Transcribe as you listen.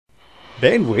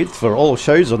Bandwidth for all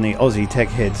shows on the Aussie Tech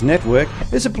Heads network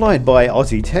is supplied by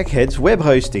Aussie Tech Heads Web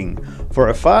Hosting. For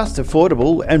a fast,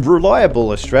 affordable and reliable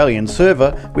Australian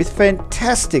server with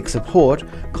fantastic support,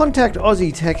 contact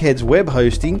Aussie Tech Heads Web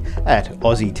Hosting at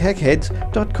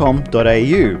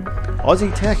aussietechheads.com.au.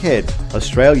 Aussie Tech Heads,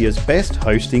 Australia's best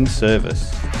hosting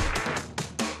service.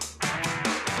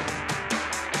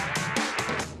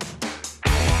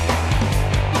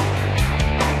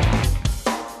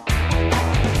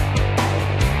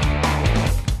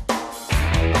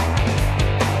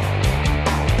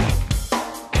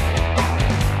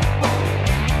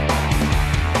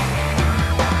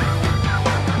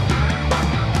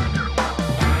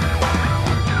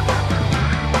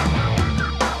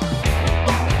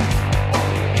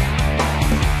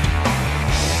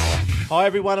 Hi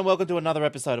everyone and welcome to another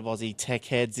episode of Aussie Tech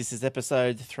Heads. This is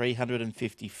episode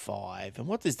 355. And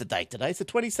what is the date today? It's the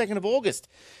 22nd of August,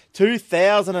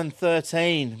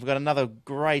 2013. We've got another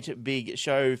great big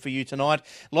show for you tonight.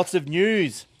 Lots of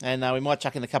news and we might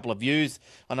chuck in a couple of views.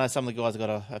 I know some of the guys have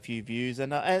got a few views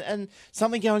and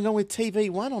something going on with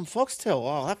TV1 on Foxtel.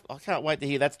 Oh, I can't wait to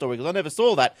hear that story because I never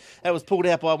saw that. That was pulled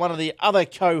out by one of the other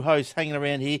co-hosts hanging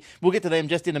around here. We'll get to them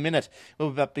just in a minute.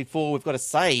 But before, we've got to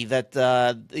say that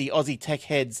the Aussie Tech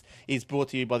Heads is brought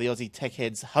to you by the Aussie Tech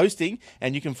Heads hosting,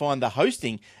 and you can find the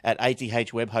hosting at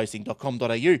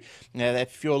athwebhosting.com.au. Now,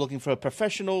 if you're looking for a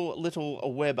professional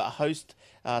little web host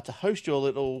to host your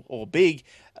little or big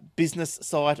business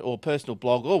site or personal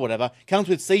blog or whatever, comes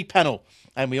with cPanel,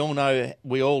 and we all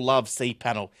love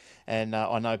cPanel, and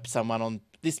I know someone on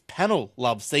this panel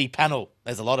loves cPanel.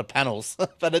 There's a lot of panels,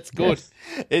 but it's good. Yes.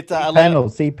 It's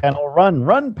cPanel,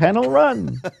 run, panel,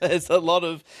 run. There's a lot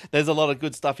of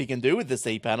good stuff you can do with the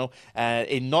cPanel,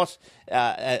 in not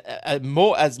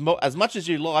as much as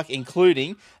you like,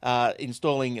 including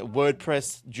installing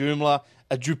WordPress, Joomla,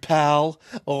 Drupal,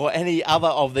 or any other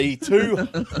of the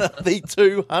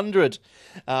 200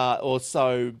 or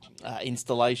so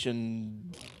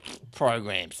installation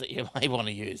programs that you may want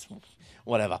to use,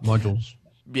 whatever modules.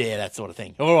 Yeah, that sort of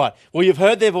thing. All right. Well, you've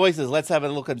heard their voices. Let's have a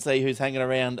look and see who's hanging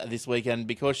around this weekend.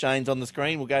 Because Shane's on the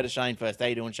screen, we'll go to Shane first. How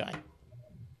you doing, Shane?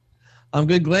 I'm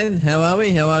good, Glenn. How are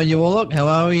we? How are you all? How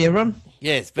are we, everyone?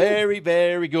 Yes, very,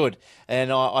 very good. And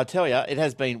I tell you, it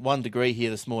has been 1 degree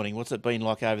here this morning. What's it been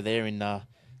like over there in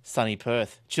sunny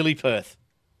Perth? Chilly Perth.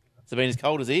 Has it been as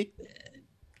cold as here?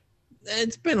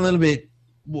 It's been a little bit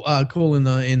cool in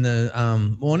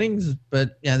the mornings,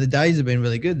 but yeah, the days have been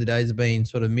really good. The days have been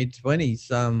sort of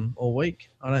mid-20s all week.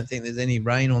 I don't think there's any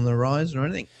rain on the rise or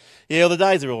anything. Yeah, well, the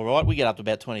days are all right. We get up to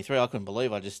about 23. I couldn't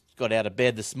believe I just got out of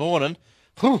bed this morning.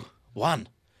 Whew, 1.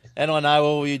 And I know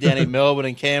all you down in Melbourne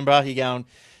and Canberra, you're going,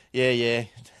 yeah,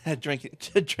 drink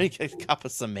a cup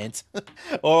of cement.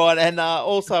 All right, and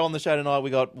also on the show tonight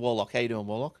we got Warlock. How you doing,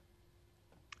 Warlock?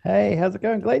 Hey, how's it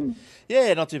going, Glenn?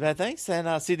 Yeah, not too bad, thanks.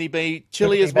 And Sydney B,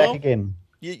 chilly as well. Back again.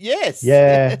 Yes.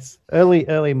 Yeah. Yes.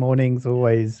 Early mornings,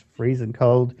 always freezing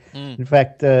cold. In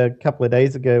fact, a couple of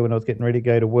days ago when I was getting ready to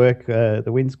go to work, the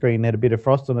windscreen had a bit of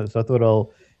frost on it, so I thought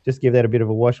I'll just give that a bit of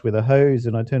a wash with a hose,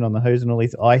 and I turned on the hose and all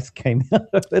this ice came out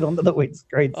of it onto the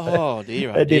windscreen. So oh,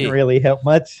 dear. That didn't really help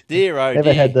much.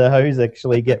 Never had the hose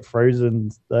actually get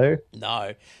frozen, though.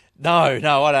 No,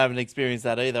 I haven't experienced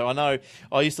that either. I know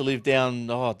I used to live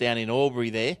down in Albury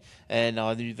there, and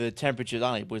I knew the temperature, I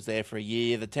only was there for a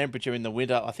year. The temperature in the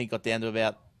winter, I think, got down to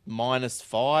about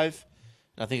 -5.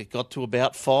 And I think it got to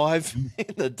about 5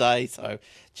 in the day. So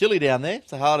chilly down there.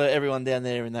 So hard to everyone down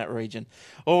there in that region.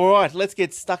 All right, let's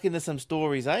get stuck into some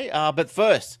stories, eh? But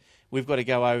first, we've got to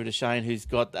go over to Shane, who's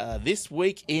got This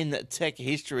Week in Tech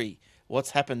History.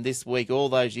 What's happened this week all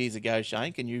those years ago,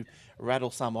 Shane? Can you rattle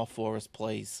some off for us,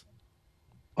 please?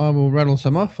 I will rattle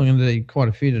some off. I'm going to do quite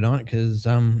a few tonight because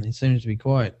it seems to be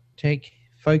quite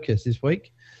tech-focused this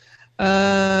week.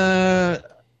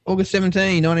 August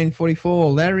 17,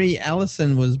 1944, Larry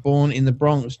Allison was born in the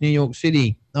Bronx, New York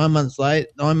City. 9 months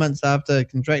after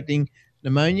contracting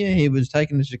pneumonia, he was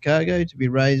taken to Chicago to be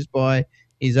raised by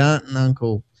his aunt and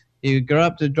uncle. He grew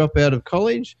up to drop out of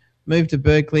college, moved to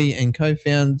Berkeley, and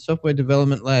co-founded Software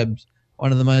Development Labs,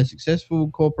 one of the most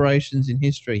successful corporations in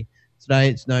history. Today,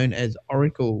 it's known as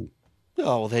Oracle. Oh,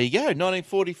 well, there you go.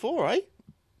 1944, eh?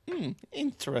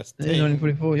 Interesting. Yeah,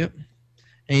 1944, yep.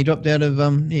 And he dropped out of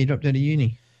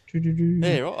uni.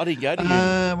 Yeah, right. I didn't go to uni.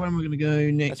 Where am I going to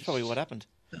go next? That's probably what happened.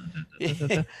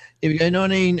 Here we go.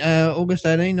 August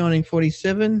 18,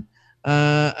 1947.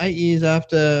 8 years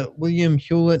after William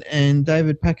Hewlett and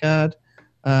David Packard.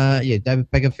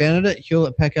 David Packard founded it.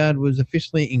 Hewlett Packard was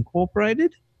officially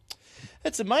incorporated.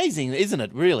 It's amazing, isn't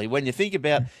it, really, when you think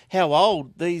about how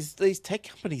old these tech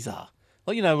companies are.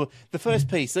 Well, you know, the first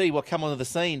PC, what come onto the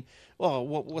scene, well,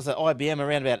 what was it, IBM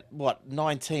around about,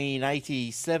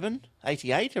 1987,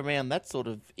 88, around that sort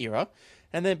of era.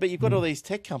 And then, but you've got all these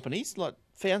tech companies, like,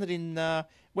 founded in,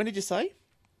 when did you say?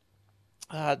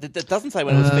 That doesn't say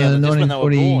when it was founded, just when they were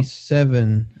born.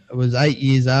 1947. It was 8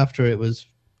 years after it was,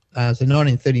 so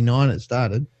 1939 it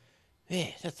started. Yeah,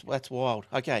 that's wild.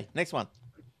 Okay, next one.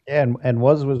 Yeah, and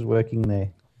was working there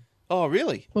Oh,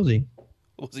 really? Was he?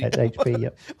 Was he? at HP.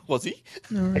 Yep. Was he?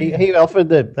 He offered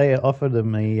them. They offered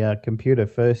him a computer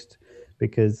first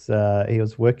because he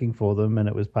was working for them, and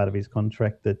it was part of his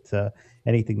contract that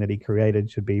anything that he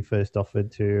created should be first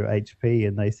offered to HP.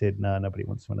 And they said, no, nobody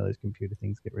wants one of those computer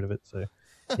things. Get rid of it. So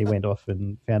he went off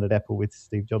and founded Apple with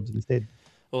Steve Jobs instead.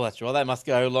 Well, that's right. That must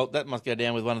go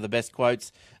down with one of the best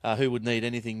quotes. Who would need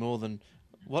anything more than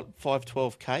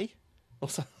 512K? Or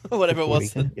so, whatever it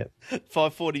was, 40K, yep.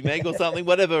 540 meg or something,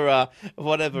 whatever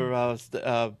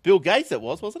Bill Gates it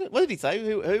was, wasn't it? What did he say?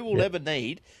 Who will ever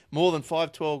need more than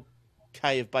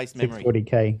 512K of base memory?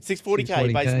 640K.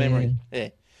 640K base 640K, memory. Yeah.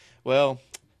 Well,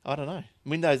 I don't know.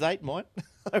 Windows 8 might.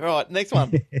 All right, next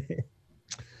one.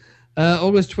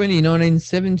 August 20,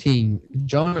 1970,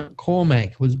 John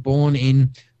Cormack was born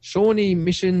in Shawnee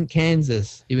Mission,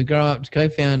 Kansas. He would grow up to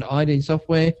co-found ID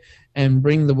Software and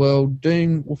bring the world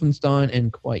Doom, Wolfenstein,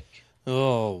 and Quake.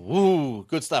 Oh, woo,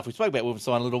 good stuff. We spoke about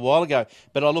Wolfenstein a little while ago,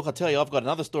 but I tell you, I've got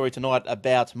another story tonight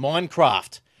about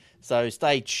Minecraft. So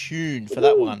stay tuned for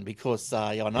that one because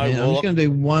I know. I'm just going to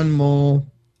do one more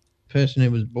person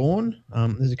who was born.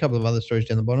 There's a couple of other stories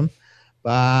down the bottom,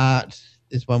 but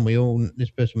this person we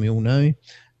all know.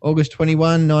 August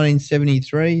 21,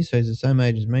 1973, so he's the same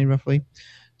age as me roughly.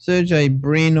 Sergey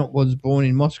Brin was born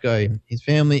in Moscow. His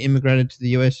family immigrated to the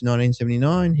US in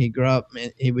 1979. He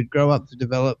would grow up to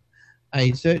develop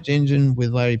a search engine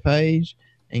with Larry Page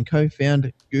and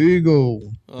co-found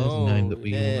Google. That's a name that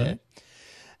we all know.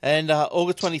 And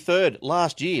August 23rd,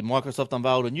 last year, Microsoft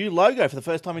unveiled a new logo for the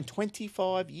first time in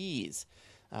 25 years.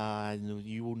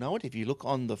 You will know it if you look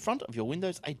on the front of your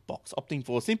Windows 8 box, opting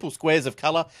for simple squares of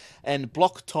colour and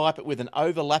block type with an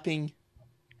overlapping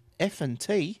F and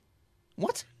T.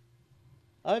 What?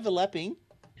 Overlapping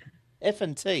F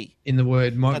and T. In the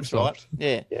word Microsoft.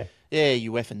 That's right. Yeah,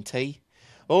 you F and T.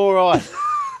 All right.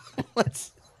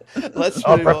 let's I move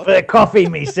on. prefer coffee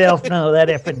myself. No, that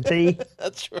F and T.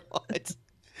 That's right.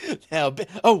 Now,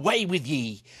 away with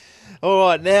ye. All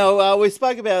right, now we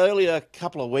spoke about earlier a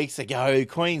couple of weeks ago,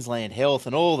 Queensland Health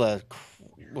and all the,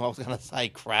 well, I was going to say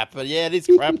crap, but yeah, it is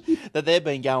crap that they've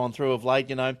been going through of late,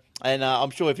 you know. And I'm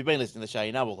sure if you've been listening to the show,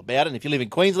 you know all about it. And if you live in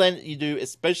Queensland, you do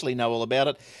especially know all about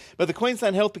it. But the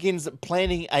Queensland Health begins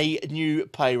planning a new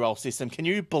payroll system. Can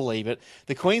you believe it?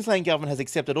 The Queensland government has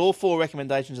accepted all 4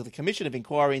 recommendations of the Commission of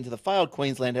Inquiry into the failed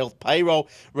Queensland Health payroll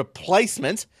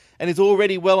replacement and is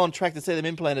already well on track to see them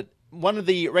implemented. One of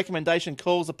the recommendation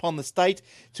calls upon the state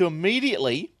to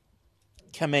immediately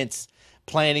commence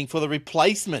planning for the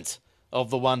replacement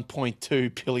of the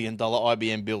 $1.2 billion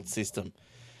IBM build system.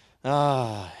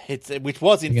 Which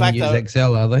was in fact use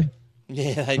Excel, are they?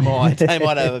 Yeah, they might. They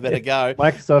might have a better go.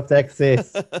 Microsoft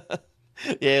Access.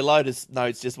 Yeah, Lotus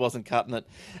Notes just wasn't cutting it.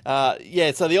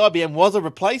 So the IBM was a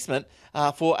replacement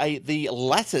for the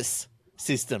Lattice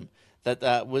system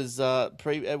that was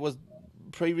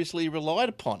previously relied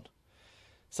upon.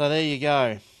 So there you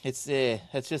go. It's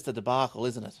just a debacle,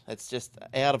 isn't it? It's just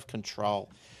out of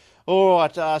control. All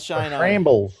right, Shane.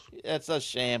 Shambles. It's a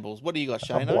shambles. What do you got,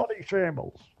 Shane? A bloody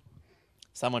shambles.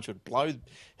 Someone should blow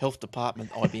health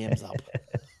department IBMs up.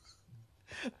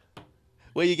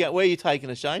 Where are you taking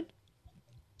us, Shane?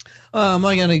 Am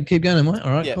I going to keep going? Am I?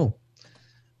 All right, Yep. Cool.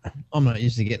 I'm not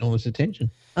used to getting all this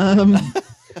attention. We're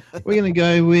going to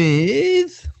go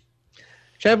with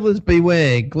Travelers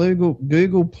Beware.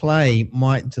 Google Play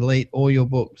might delete all your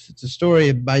books. It's a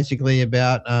story basically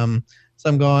about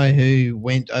some guy who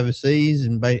went overseas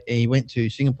and he went to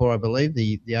Singapore, I believe.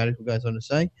 The article goes on to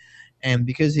say. And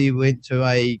because he went to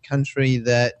a country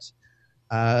that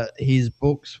his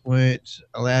books weren't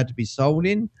allowed to be sold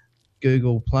in,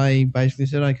 Google Play basically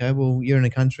said, okay, well, you're in a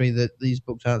country that these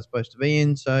books aren't supposed to be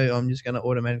in, so I'm just going to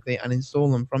automatically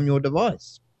uninstall them from your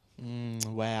device.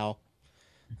 Wow.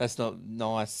 That's not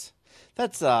nice.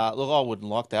 That's, look, I wouldn't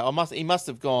like that. He must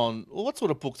have gone, well, what sort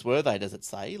of books were they, does it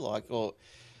say? Like, or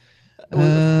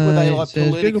were they like it says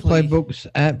politically... Google Play Books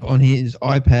app on his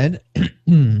iPad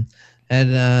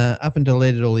had up and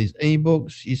deleted all his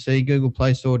ebooks. You see, Google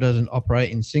Play Store doesn't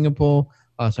operate in Singapore.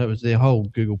 So it was the whole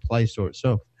Google Play Store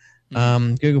itself.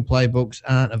 Google Play Books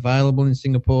aren't available in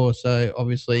Singapore, so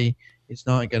obviously it's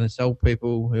not going to sell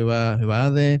people who are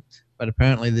there. But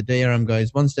apparently the DRM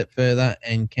goes one step further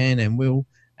and can and will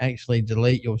actually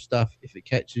delete your stuff if it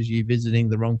catches you visiting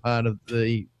the wrong part of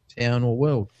the town or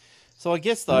world. So I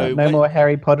guess No, though, no more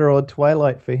Harry Potter or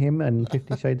Twilight for him, and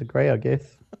 50 Shades of Grey, I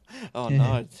guess. Oh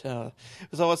Yeah. no!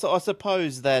 So I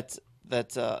suppose that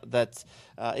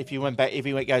if he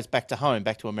goes back to home,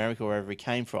 back to America, wherever he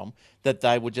came from, that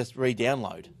they would just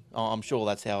re-download. I'm sure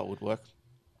that's how it would work.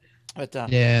 But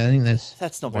Yeah, I think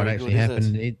that's not what very actually good, is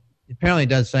happened. It apparently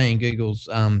does say in Google's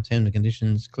terms and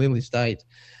conditions clearly state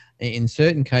in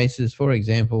certain cases, for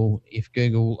example, if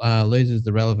Google loses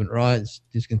the relevant rights,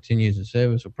 discontinues a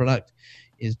service or product,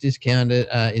 is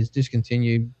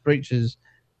discontinued, breaches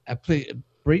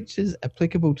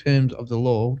applicable terms of the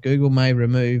law, Google may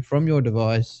remove from your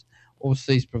device or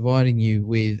cease providing you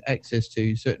with access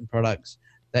to certain products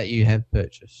that you have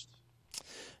purchased.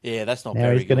 Yeah, that's not Now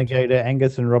very he's going to good. go to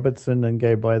Angus and Robertson and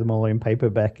go buy them all in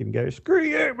paperback and go, screw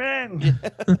you, man.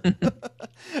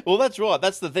 Well, that's right.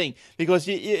 That's the thing, because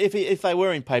if they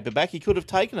were in paperback, he could have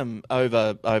taken them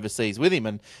overseas with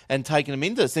him and taken them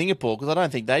into Singapore, because I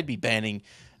don't think they'd be banning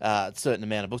a certain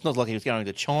amount of books. Not like he was going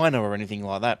to China or anything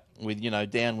like that, with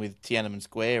down with Tiananmen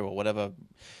Square or whatever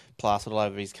plastered all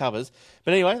over his covers.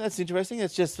 But anyway, that's interesting.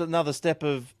 It's just another step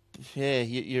of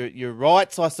your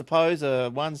rights, I suppose, are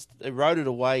once eroded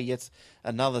away. Yet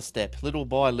another step, little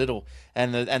by little,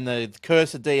 and the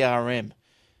curse of DRM.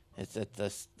 It's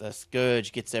the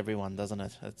scourge gets everyone, doesn't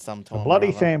it? At some time. A bloody or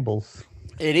other. shambles.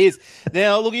 It is.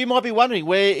 Now, look, you might be wondering,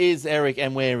 where is Eric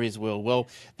and where is Will? Well,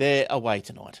 they're away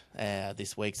tonight,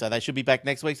 this week, so they should be back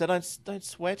next week. So don't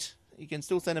sweat. You can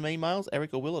still send them emails,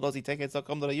 Eric or Will at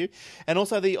aussietechheads.com.au, and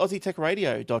also the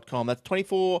aussietechradio.com. That's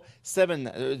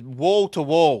 24/7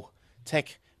 wall-to-wall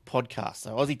tech podcast.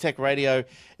 So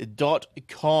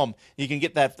aussietechradio.com. You can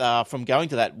get that from going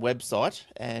to that website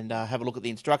and have a look at the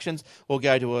instructions, or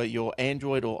go to your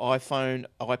Android or iPhone,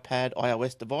 iPad,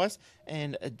 iOS device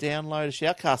and download a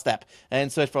Shoutcast app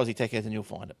and search for Aussie Tech Heads and you'll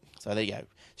find it. So there you go.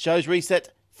 Shows reset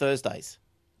Thursdays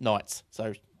nights.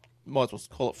 So might as well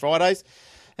call it Fridays.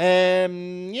 I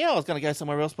was going to go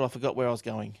somewhere else, but I forgot where I was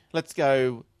going. Let's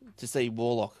go to see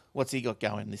Warlock. What's he got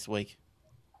going this week?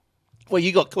 Well,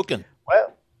 you got cooking.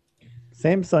 Well,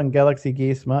 Samsung Galaxy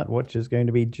Gear smartwatch is going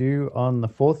to be due on the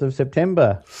 4th of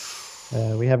September.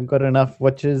 We haven't got enough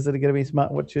watches that are going to be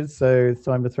smartwatches, so it's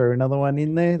time to throw another one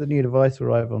in there. The new device will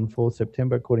arrive on 4th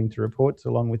September, according to reports,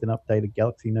 along with an updated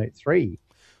Galaxy Note 3.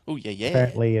 Oh, yeah.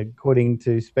 Apparently, according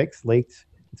to specs leaked,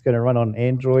 it's going to run on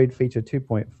Android, feature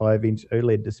 2.5-inch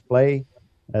OLED display,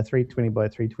 a 320 by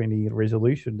 320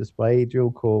 resolution display,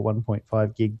 dual-core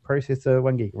 1.5 gig processor,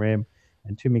 1 gig RAM,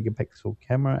 and 2 megapixel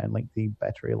camera, and lengthy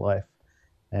battery life.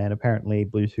 And apparently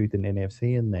Bluetooth and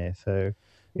NFC in there. So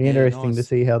be interesting to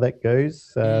see how that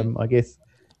goes. I guess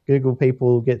Google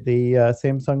people get the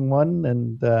Samsung one,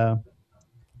 and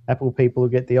Apple people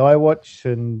get the iWatch,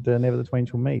 and never the twain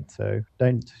shall meet. So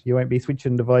you won't be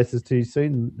switching devices too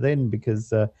soon then,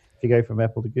 because if you go from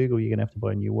Apple to Google, you're going to have to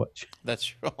buy a new watch.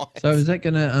 That's right. So is that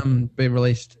going to be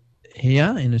released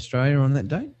here in Australia on that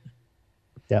date?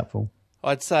 Doubtful.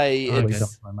 I'd say Probably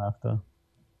it's sometime after.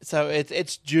 so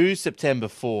it's due September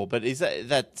 4, but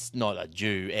that's not a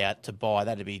due out to buy.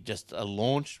 That'd be just a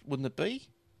launch, wouldn't it be?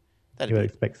 You would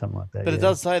expect something like that. But yeah. it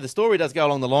does say, the story does go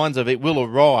along the lines of it will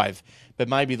arrive, but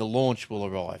maybe the launch will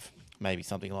arrive. Maybe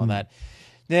something like that.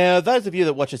 Now, those of you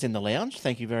that watch us in the lounge,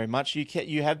 thank you very much.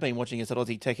 You have been watching us at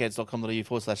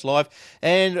aussietechheads.com.au/live.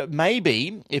 And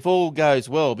maybe, if all goes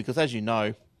well, because as you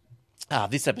know,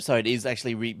 this episode is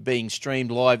actually being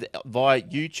streamed live via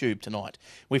YouTube tonight.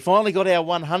 We finally got our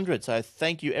 100, so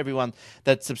thank you everyone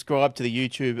that subscribed to the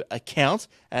YouTube account,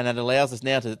 and it allows us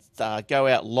now to go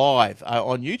out live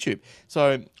on YouTube.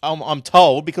 So I'm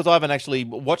told, because I haven't actually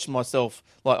watched myself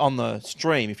like on the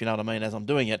stream, if you know what I mean, as I'm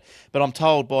doing it, but I'm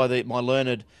told by my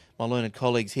learned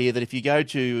colleagues here that if you go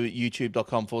to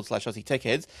youtube.com/Aussie Tech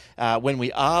Heads, when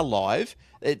we are live,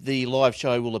 the live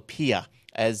show will appear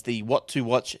as the what to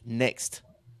watch next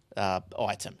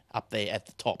item up there at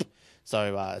the top.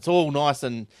 So it's all nice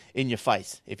and in your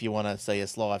face if you want to see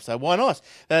us live. So why not?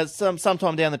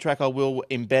 Sometime down the track I will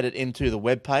embed it into the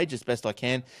webpage as best I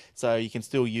can, so you can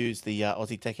still use the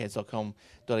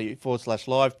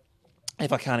aussietechheads.com.au/live.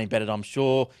 If I can't embed it, I'm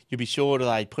sure you'll be sure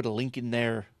that they put a link in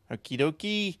there, okie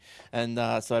dokie. And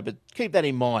but keep that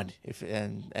in mind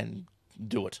and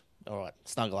do it. All right,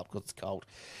 snuggle up because it's cold.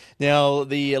 Now,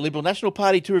 the Liberal National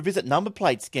Party to revisit number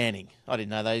plate scanning. I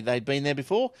didn't know they'd been there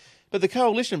before. But the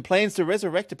coalition plans to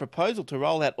resurrect a proposal to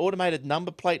roll out automated number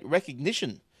plate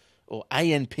recognition, or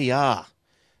ANPR.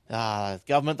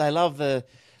 Government, they love their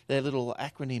little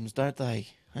acronyms, don't they?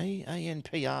 Hey,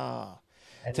 ANPR.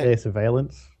 And their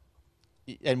surveillance.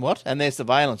 And what? And their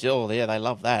surveillance. Oh, yeah, they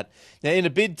love that. Now, in a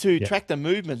bid to track the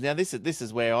movements. Now, this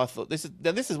is where I thought this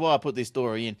is why I put this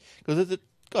story in, because it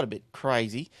got a bit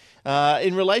crazy.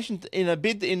 In a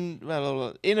bid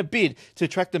to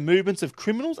track the movements of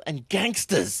criminals and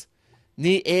gangsters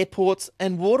near airports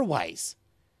and waterways.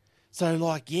 So,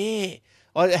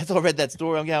 as I read that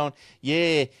story, I'm going,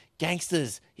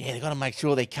 gangsters, they've got to make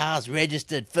sure their car's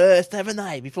registered first, haven't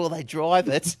they, before they drive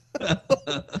it?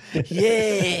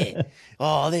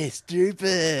 Oh, they're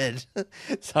stupid.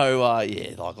 So,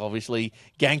 obviously,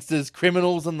 gangsters,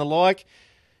 criminals, and the like.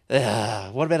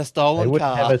 What about a stolen car? They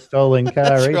wouldn't have a stolen car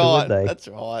That's either, right. would they? That's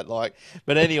right.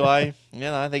 But anyway,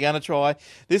 they're going to try.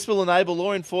 This will enable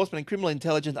law enforcement and criminal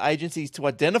intelligence agencies to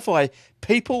identify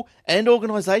people and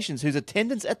organisations whose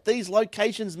attendance at these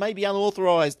locations may be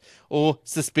unauthorised or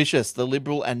suspicious, the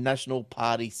Liberal and National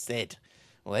Party said.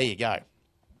 Well, there you go.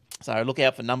 So look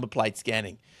out for number plate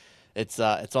scanning. It's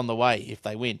on the way if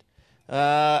they win.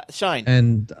 Shane.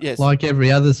 And yes. like every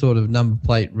other sort of number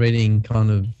plate reading kind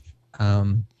of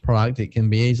product, it can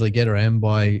be easily get around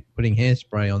by putting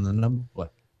hairspray on the number plate.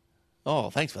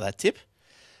 Oh, thanks for that tip.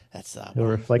 That's It'll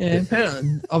reflect it.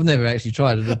 Apparently, I've never actually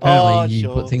tried it. Apparently, you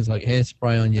sure. put things like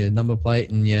hairspray on your number plate,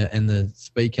 and the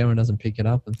speed camera doesn't pick it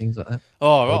up, and things like that.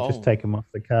 Or just take them off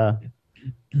the car.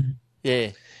 Yeah.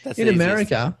 That's In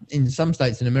America, in some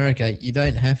states in America, you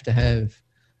don't have to have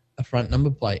a front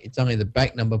number plate. It's only the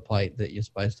back number plate that you're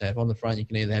supposed to have. On the front, you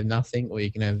can either have nothing, or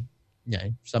you can have,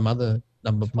 some other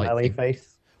number plate. Smiley thing. face.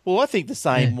 Well, I think the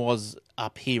same was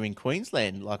up here in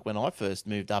Queensland. Like when I first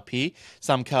moved up here,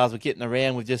 some cars were getting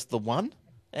around with just the one,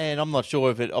 and I'm not sure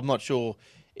if it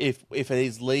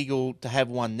is legal to have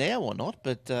one now or not.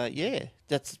 But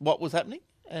that's what was happening,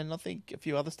 and I think a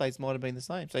few other states might have been the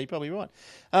same. So you're probably right.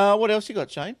 What else you got,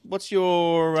 Shane? What's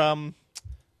your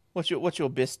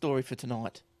best story for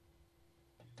tonight?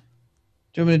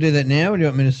 Do you want me to do that now, or do you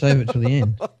want me to save it till the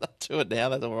end? Do it now.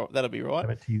 That'll be right. Have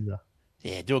a teaser.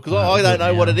 Yeah, do it because I don't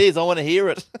know what it is. I want to hear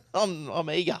it. I'm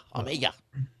eager.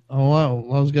 Oh, well,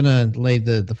 I was going to leave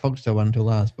the Foxtel one until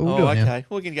last, but we'll do it now. Okay.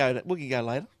 We can go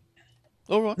later.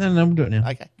 All right. No, we'll do it now.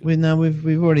 Okay.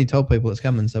 We've already told people it's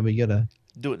coming, so we got to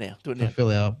Do it now.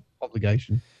 fulfill our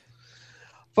obligation.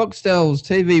 Foxtel's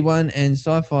TV1 and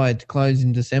Sci-Fi to close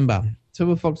in December.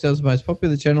 Two of Foxtel's most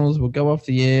popular channels will go off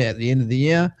the air at the end of the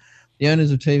year. The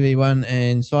owners of TV1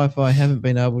 and Sci-Fi haven't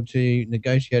been able to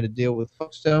negotiate a deal with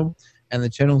Foxtel, and the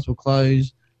channels will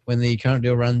close when the current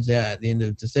deal runs out at the end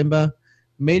of December.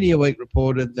 Media Week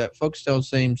reported that Foxtel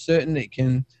seems certain it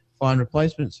can find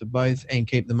replacements for both and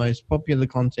keep the most popular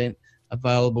content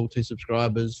available to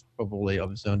subscribers, probably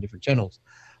obviously on different channels.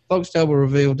 Foxtel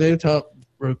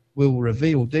will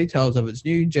reveal details of its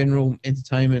new general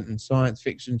entertainment and science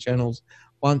fiction channels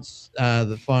once they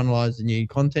finalise the new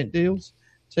content deals.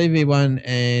 TV1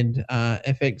 and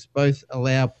FX both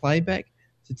allow playback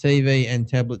to TV and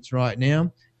tablets right now,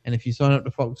 and if you sign up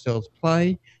to Foxtel's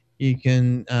Play, you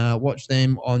can watch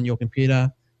them on your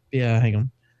computer.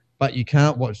 But you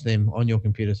can't watch them on your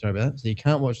computer. Sorry about that. So you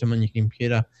can't watch them on your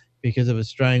computer because of a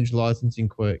strange licensing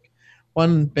quirk.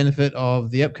 One benefit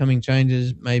of the upcoming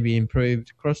changes may be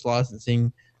improved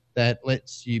cross-licensing that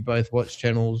lets you both watch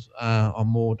channels on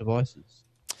more devices.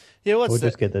 Yeah, We'll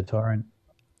just get the torrent.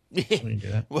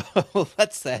 Yeah. Well,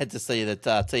 that's sad to see that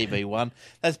TV1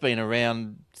 that's been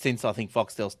around since I think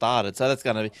Foxtel started. So that's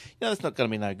going to be, that's not going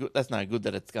to be no good. That's no good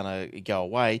that it's going to go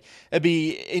away. It'd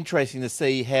be interesting to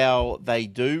see how they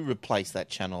do replace that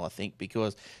channel. I think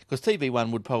because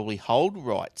TV1 would probably hold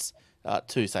rights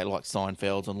to say like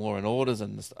Seinfeld's and Law and Orders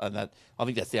and that. I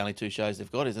think that's the only two shows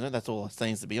they've got, isn't it? That's all it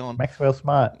seems to be on. Maxwell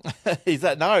Smart. Is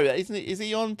that no? Isn't it? Is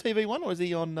he on TV1 or is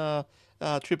he on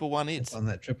Triple One? It's on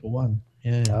that Triple One.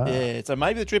 Yeah. Yeah, so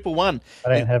maybe the Triple One. I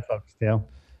don't have Foxtel.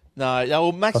 No,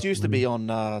 well, Max used to be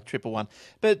on Triple One.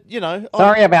 But,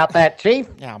 Sorry about that, Chief.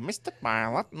 Yeah, I missed it by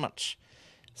a lot much.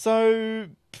 So,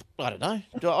 I don't know.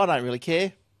 I don't really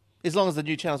care. As long as the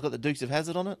new channel's got the Dukes of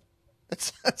Hazzard on it.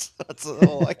 That's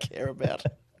all I care about.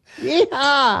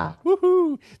 Yeah.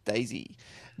 Woohoo! Daisy. I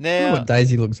wonder Now, what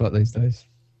Daisy looks like these days.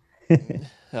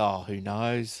 who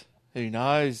knows? Who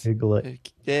knows? Google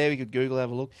it. Yeah, we could Google,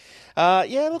 have a look. Look,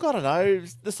 I don't know.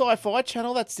 The Sci-Fi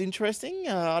channel, that's interesting.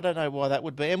 I don't know why that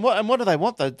would be. And what do they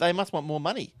want, though? They must want more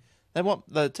money. They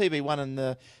want the TV1 and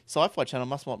the Sci-Fi channel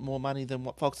must want more money than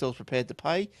what Foxtel's prepared to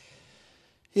pay.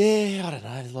 Yeah, I don't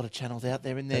know. There's a lot of channels out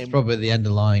there in there. That's probably the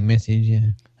underlying message,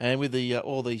 yeah. And with the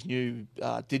all these new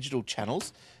digital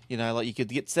channels, like you could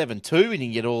get 7/2 and you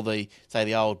can get all the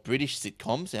old British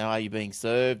sitcoms. Are You Being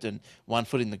Served and One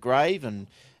Foot in the Grave and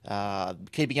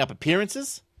Keeping Up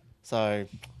Appearances. So,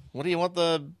 what do you want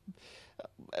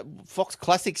Fox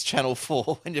Classics Channel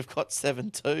 4 when you've got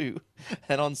 7 2.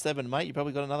 And on 7, mate, you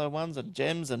probably got another ones and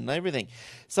Gems and everything.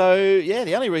 So, yeah,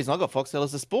 the only reason I got Foxtel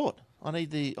is the sport. I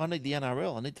need the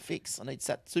NRL. I need the fix. I need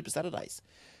Super Saturdays.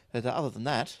 But other than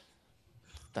that,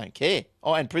 don't care.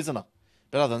 Oh, and Prisoner.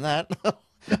 But other than that, I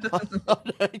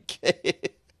don't care.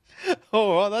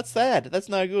 All right, that's sad. That's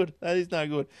no good. That is no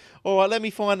good. All right, let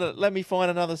me find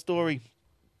another story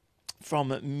from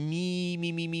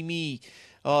me.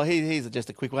 Oh, here's just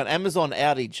a quick one. Amazon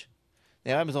outage.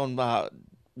 Now, Amazon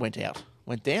went down.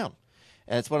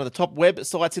 And it's one of the top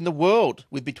websites in the world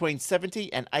with between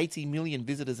 70 and 80 million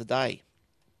visitors a day.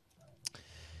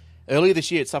 Earlier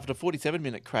this year, it suffered a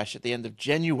 47-minute crash at the end of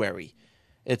January.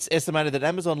 It's estimated that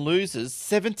Amazon loses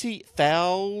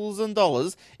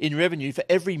 $70,000 in revenue for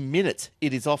every minute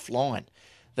it is offline.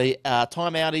 The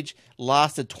time outage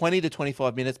lasted 20 to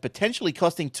 25 minutes, potentially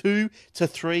costing 2 to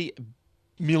 3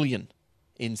 million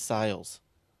in sales.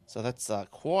 So that's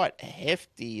quite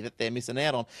hefty that they're missing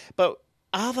out on. But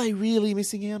are they really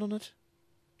missing out on it?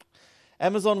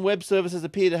 Amazon Web Services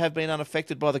appear to have been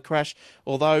unaffected by the crash,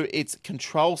 although its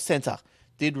control center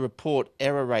did report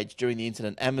error rates during the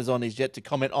incident. Amazon is yet to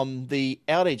comment on the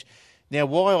outage. Now,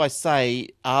 why I say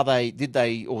do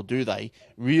they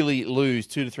really lose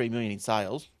 2 to 3 million in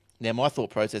sales? Now, my thought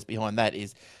process behind that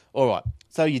is, all right,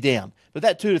 so you're down, but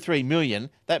that 2 to 3 million,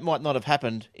 that might not have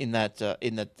happened in that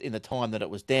in the time that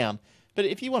it was down. But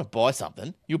if you want to buy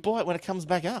something, you'll buy it when it comes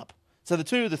back up. So the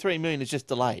 2 to 3 million is just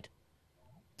delayed.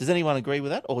 Does anyone agree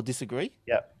with that or disagree?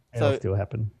 Yep, it'll still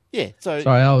happen. Yeah. So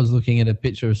sorry, I was looking at a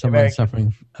picture of someone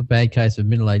suffering a bad case of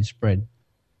middle-aged spread.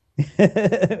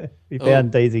 We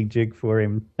found Daisy Jig for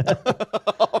him.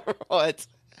 All right.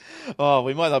 Oh,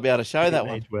 we might not be able to show that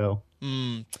one. Age well.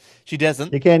 She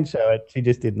doesn't. You can show it. She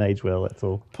just didn't age well. That's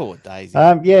all. Poor Daisy.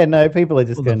 Yeah, no, people are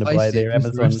just going to buy their was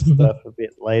Amazon stuff a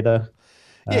bit later.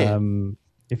 Yeah.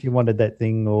 If you wanted that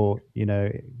thing, or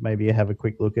maybe you have a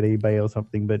quick look at eBay or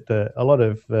something. But a lot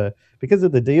of because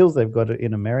of the deals they've got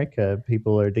in America,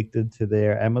 people are addicted to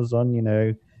their Amazon.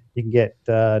 You can get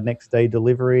next day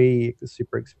delivery, the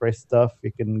Super Express stuff.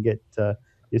 You can get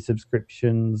your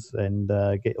subscriptions and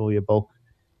get all your bulk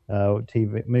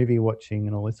TV movie watching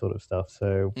and all this sort of stuff.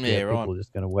 So people are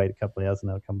just going to wait a couple of hours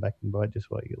and they'll come back and buy just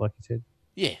like you said.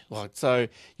 Yeah, so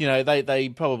they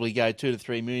probably go 2 to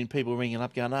 3 million people ringing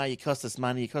up going, you cost us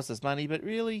money, but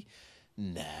really,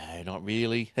 no, not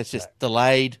really. It's just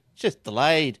delayed. It's just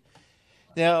delayed.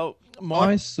 Now,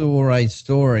 I saw a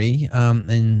story,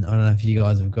 and I don't know if you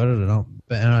guys have got it or not,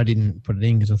 and I didn't put it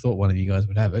in because I thought one of you guys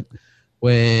would have it,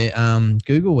 where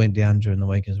Google went down during the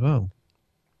week as well.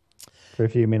 For a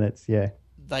few minutes, yeah.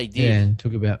 They did. Yeah, and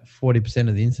took about 40%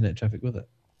 of the internet traffic with it.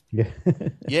 Yeah.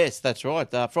 Yes, that's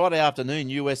right. Friday afternoon,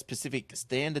 US Pacific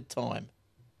Standard Time.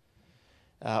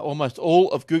 Almost all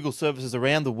of Google services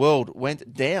around the world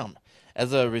went down.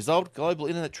 As a result, global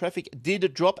internet traffic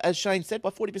did drop, as Shane said,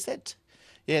 by 40%.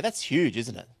 Yeah, that's huge,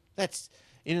 isn't it? That's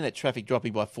internet traffic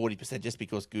dropping by 40% just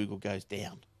because Google goes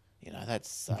down.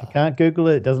 That's... If you can't Google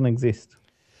it, it doesn't exist.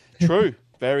 True.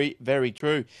 Very, very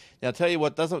true. Now, I'll tell you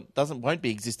what won't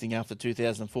be existing after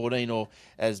 2014, or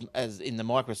as in the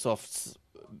Microsoft's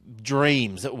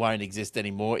dreams, it won't exist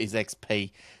anymore, is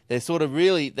XP. They're sort of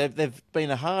they've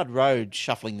been a hard road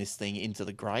shuffling this thing into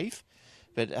the grave,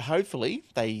 but hopefully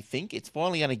they think it's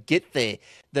finally going to get there.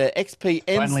 The XP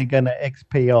ends... Finally going to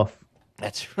XP off.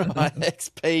 That's right.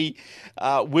 XP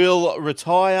will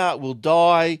retire, will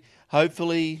die,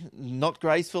 hopefully, not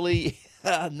gracefully,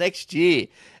 next year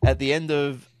at the end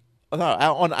of...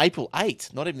 on April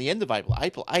 8th, not even the end of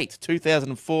April 8th,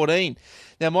 2014.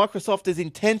 Now, Microsoft is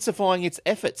intensifying its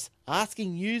efforts,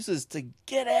 asking users to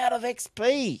get out of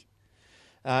XP.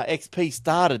 XP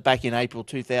started back in April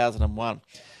 2001.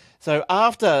 So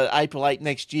after April 8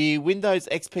 next year, Windows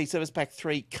XP Service Pack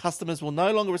 3 customers will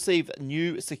no longer receive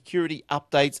new security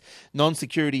updates,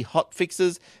 non-security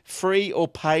hotfixes, free or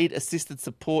paid assisted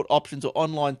support options, or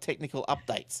online technical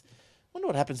updates. I wonder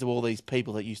what happens to all these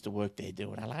people that used to work there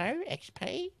doing, hello,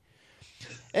 XP?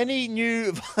 Any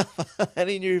new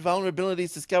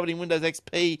vulnerabilities discovered in Windows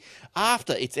XP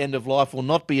after its end of life will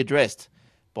not be addressed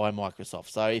by Microsoft.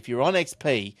 So if you're on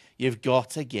XP, you've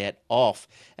got to get off.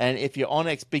 And if you're on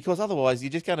XP, because otherwise you're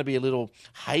just going to be a little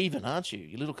haven, aren't you?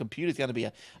 Your little computer's going to be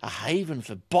a haven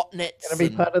for botnets. Going to be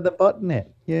part of the botnet,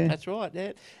 yeah. That's right,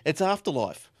 yeah. It's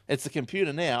afterlife. It's the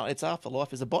computer now. Its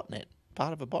afterlife is a botnet,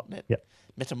 part of a botnet. Yep.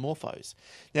 Metamorphose.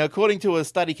 Now, according to a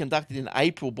study conducted in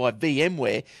April by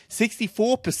VMware,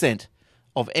 64%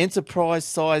 of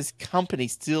enterprise-sized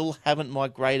companies still haven't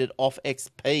migrated off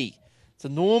XP. It's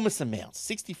enormous amounts.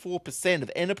 64% of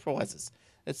enterprises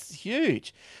It's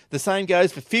huge. The same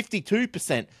goes for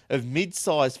 52% of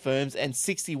mid-sized firms and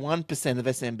 61% of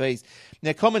SMBs.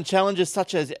 Now, common challenges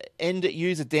such as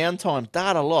end-user downtime,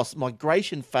 data loss,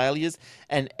 migration failures,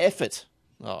 and effort.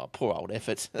 Oh, poor old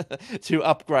effort to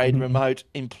upgrade remote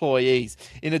employees.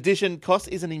 In addition, cost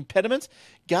is an impediment.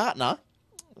 Gartner,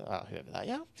 whoever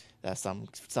they are,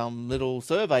 some little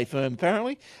survey firm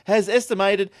apparently, has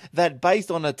estimated that based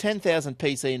on a 10,000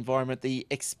 PC environment, the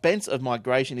expense of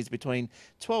migration is between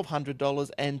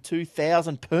 $1,200 and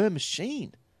 $2,000 per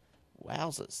machine.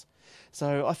 Wowzers.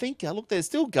 So I think, look, there's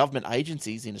still government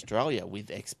agencies in Australia with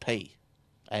XP.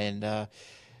 And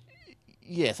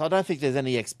yes, I don't think there's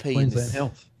any XP in Queensland this.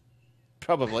 Health.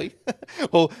 Probably.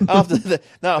 Well, after the...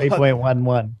 No,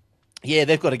 3.11. yeah,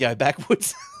 they've got to go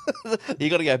backwards. You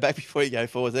got to go back before you go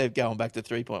forwards. They're going back to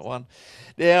 3.1.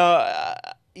 Now,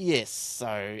 yes, so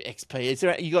XP. Is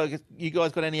there, you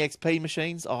guys got any XP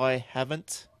machines? I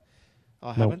haven't.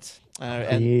 For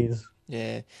years.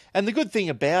 Yeah. And the good thing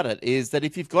about it is that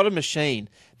if you've got a machine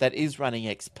that is running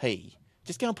XP,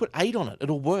 just go and put 8 on it.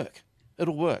 It'll work.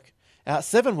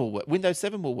 7 will work. Windows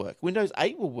 7 will work. Windows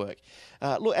 8 will work.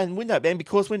 And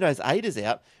because Windows 8 is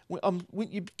out,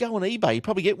 when you go on eBay, you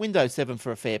probably get Windows 7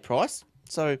 for a fair price.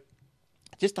 So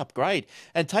just upgrade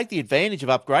and take the advantage of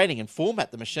upgrading and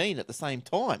format the machine at the same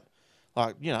time.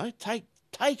 Like, take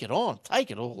it on.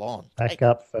 Take it all on. Back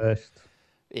up first.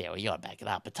 Yeah, well, you got to back it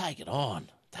up, but take it on.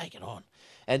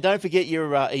 And don't forget your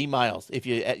emails if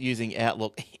you're using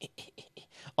Outlook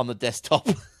on the desktop.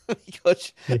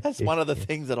 Because that's one of the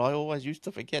things that I always used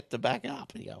to forget to back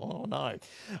up. And you go, oh, no.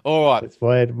 All right. That's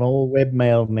why it's more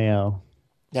webmail now.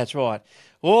 That's right.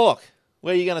 Well, look,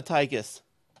 where are you going to take us?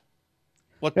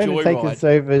 What We're going to take joyride? us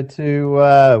over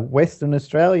to Western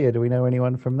Australia. Do we know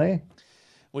anyone from there?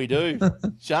 We do.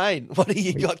 Shane, what do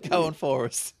you got going for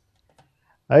us?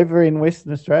 Over in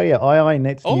Western Australia,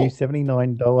 iiNet's Oh. new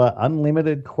 $79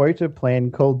 unlimited quota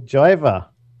plan called Jiva.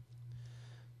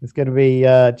 It's going to be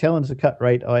challenge the cut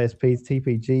rate ISPs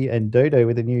TPG and Dodo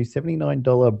with a new $79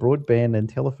 broadband and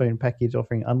telephone package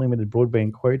offering unlimited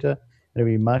broadband quota, and it'll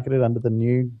be marketed under the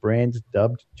new brand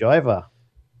dubbed Jiva.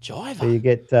 So you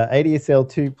get ADSL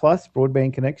 2 plus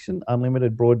broadband connection,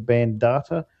 unlimited broadband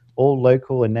data, all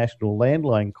local and national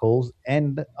landline calls,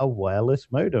 and a wireless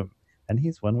modem. And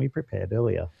here's one we prepared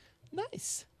earlier.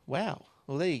 Nice. Wow.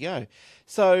 Well, there you go.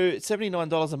 So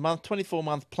 $79 a month,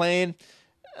 24-month plan.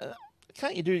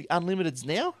 Can't you do unlimiteds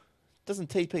now? Doesn't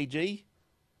TPG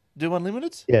do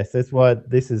unlimiteds? Yes, that's why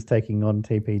this is taking on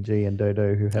TPG and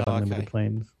Dodo, who have unlimited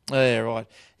plans. Oh, yeah, right.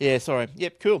 Yeah, sorry.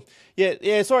 Yep, cool.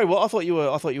 Yeah. Sorry. Well, I thought you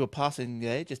were passing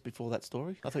there just before that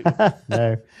story. I thought you were...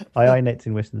 No, iiNet's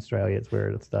in Western Australia. It's where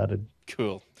it started.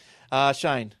 Cool.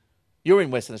 Shane, you're in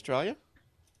Western Australia.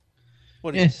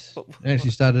 Yes. It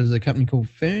actually started as a company called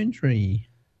Ferntree.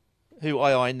 Who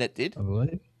iiNet did? I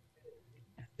believe.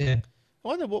 Yeah. I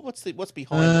wonder what's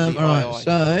behind the all right.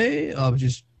 II. So I was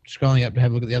just scrolling up to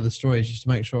have a look at the other stories just to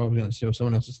make sure I was going to steal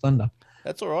someone else's thunder.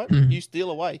 That's all right. You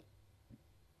steal away.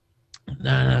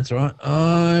 No, that's all right.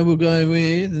 I will go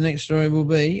with the next story. Will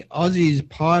be Aussies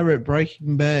pirate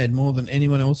Breaking Bad more than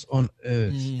anyone else on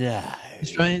earth. No.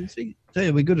 Australians, tell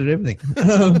you, we're good at everything.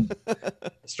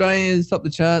 Australians top the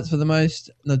charts for the most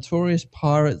notorious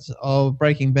pirates of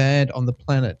Breaking Bad on the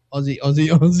planet.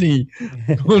 Aussie.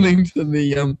 According to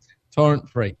the Torrent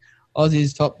Freak,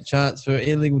 Aussies top the charts for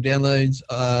illegal downloads.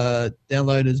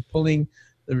 Downloaders pulling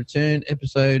the return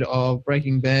episode of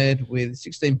Breaking Bad with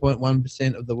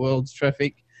 16.1% of the world's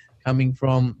traffic coming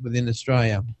from within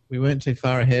Australia. We weren't too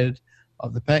far ahead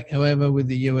of the pack, however, with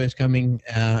the US coming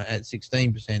at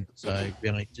 16%. So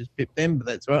really just pipped them, but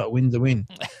that's right. A win's a win.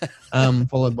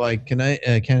 Followed by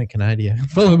Canada,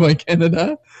 followed by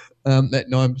Canada at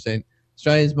 9%.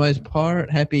 Australia's most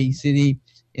pirate-happy city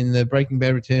in the Breaking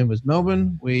Bad return was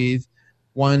Melbourne, with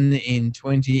 1 in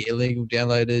 20 illegal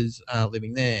downloaders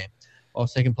living there. While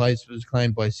second place was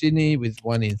claimed by Sydney with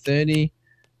 1 in 30,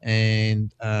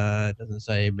 and it doesn't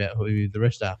say about who the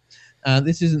rest are.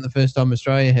 This isn't the first time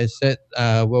Australia has set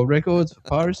world records for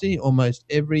piracy. Almost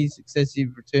every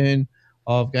successive return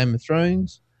of Game of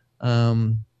Thrones.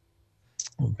 Apparently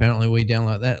we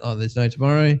download that like there's no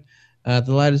tomorrow.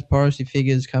 The latest piracy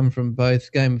figures come from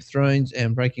both Game of Thrones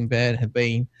and Breaking Bad have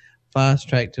been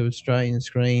fast-tracked to Australian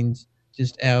screens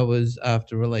just hours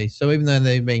after release. So even though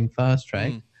they've been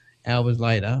fast-tracked, hours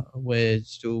later, we're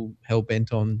still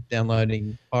hell-bent on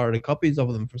downloading pirated copies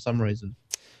of them for some reason.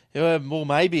 Well,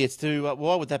 maybe it's to...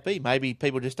 why would that be? Maybe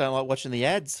people just don't like watching the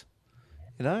ads,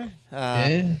 Yeah.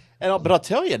 But I'll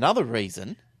tell you another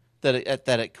reason that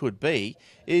it could be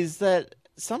is that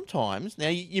sometimes, now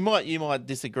you might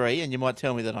disagree and you might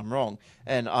tell me that I'm wrong,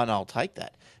 and I'll take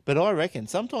that. But I reckon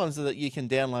sometimes that you can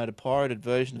download a pirated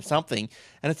version of something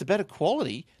and it's a better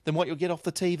quality than what you'll get off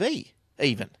the TV.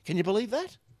 Even, can you believe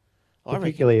that? I reckon.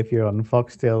 Particularly if you're on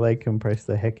Foxtel, they compress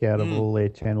the heck out of all their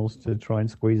channels to try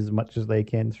and squeeze as much as they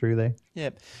can through there.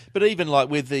 Yeah, but even like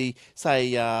with the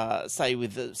say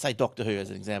Doctor Who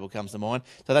as an example comes to mind.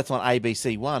 So that's on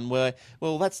ABC One, where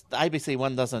that's ABC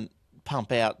One doesn't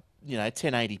pump out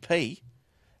 1080p,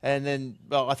 and then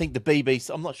I think the BBC.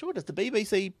 I'm not sure does the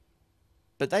BBC,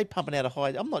 but they pumping out a high.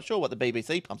 I'm not sure what the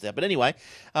BBC pumps out, but anyway,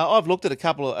 I've looked at a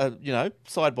couple of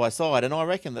side by side, and I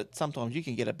reckon that sometimes you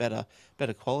can get a better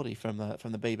quality from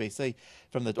the BBC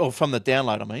from the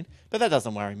download. I mean, but that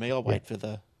doesn't worry me. I'll wait for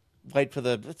the.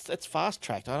 It's fast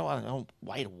tracked. I don't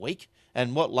wait a week.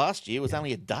 And what last year was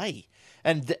only a day.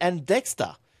 And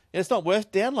Dexter, it's not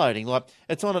worth downloading. Like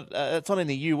it's on in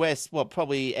the US.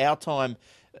 Probably our time,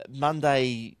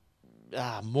 Monday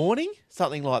morning,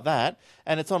 something like that.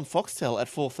 And it's on Foxtel at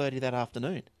 4:30 that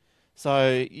afternoon.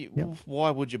 So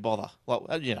why would you bother?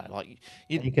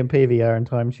 You can PVR and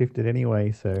time shift it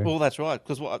anyway. So well, that's right,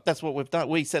 because that's what we've done.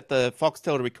 We set the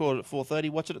Foxtel to record at 4:30,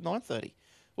 watch it at 9:30.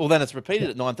 Well, then it's repeated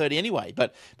at 9:30 anyway.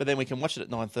 But then we can watch it at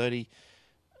 9:30.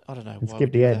 I don't know why.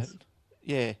 Skip the ads. That.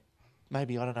 Yeah,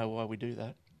 maybe I don't know why we do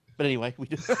that. But anyway, we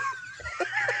do.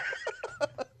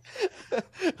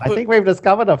 I think we've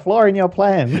discovered a flaw in your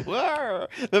plan.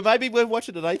 But maybe we're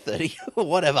watching at 8:30 or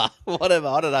whatever. I don't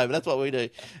know. But that's what we do.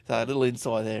 So a little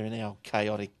insight there in our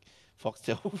chaotic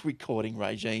Foxtel recording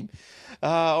regime.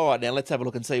 All right, now let's have a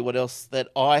look and see what else that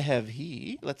I have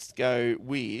here. Let's go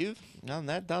with done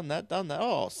that.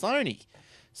 Oh, Sony.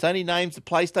 Sony names the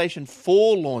PlayStation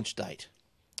 4 launch date.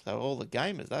 So all the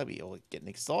gamers, they'll be all getting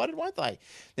excited, won't they?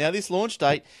 Now, this launch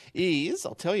date is,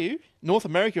 I'll tell you, North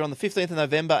America on the 15th of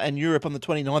November and Europe on the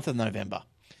 29th of November.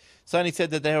 Sony said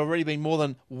that there have already been more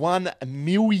than 1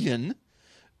 million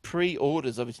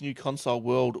pre-orders of its new console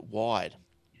worldwide.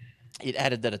 It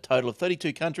added that a total of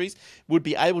 32 countries would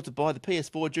be able to buy the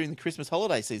PS4 during the Christmas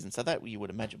holiday season. So that, you would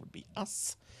imagine, would be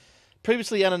us.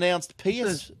 Previously unannounced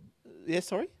PS... Yeah,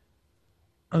 sorry?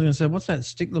 I was going to say, what's that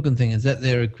stick-looking thing? Is that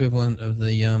their equivalent of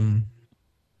the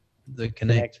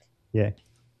Kinect? Yeah.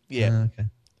 Yeah. Okay.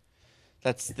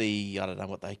 That's the... I don't know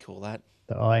what they call that.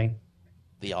 The Eye.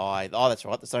 The Eye. Oh, that's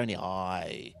right. The Sony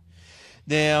Eye.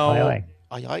 Now...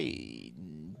 Aye.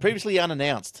 Previously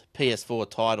unannounced PS4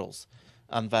 titles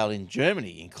unveiled in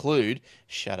Germany include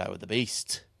Shadow of the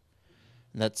Beast.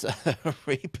 And that's a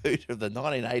reboot of the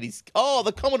 1980s. Oh,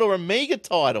 the Commodore Amiga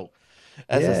title.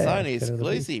 As a Sony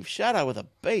exclusive. Shadow of the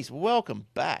Beast. Welcome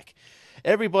back.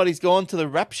 Everybody's Gone to the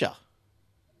Rapture.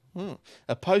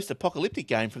 A post-apocalyptic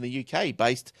game from the UK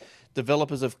based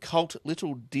developers of Cult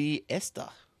Little Dear Esther.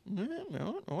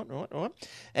 Right.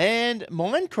 And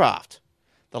Minecraft.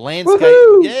 The landscape,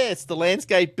 it's the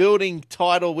landscape building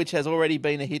title, which has already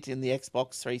been a hit in the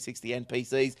Xbox 360 and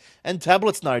PCs and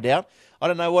tablets, no doubt. I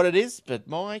don't know what it is, but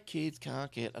my kids can't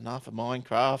get enough of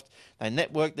Minecraft. They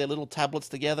network their little tablets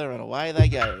together and away they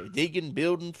go, digging,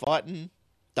 building, fighting,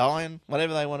 dying,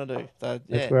 whatever they want to do. So,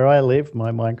 That's where I live,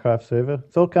 my Minecraft server.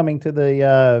 It's all coming to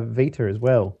the Vita as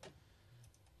well.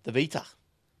 The Vita.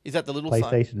 Is that the little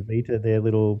PlayStation Vita, their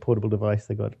little portable device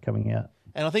they got coming out.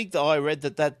 And I think that I read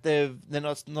that they're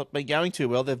not been going too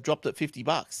well. They've dropped it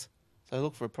 $50. So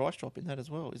look for a price drop in that as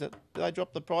well. Did they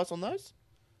drop the price on those?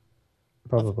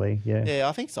 Probably, yeah. Yeah,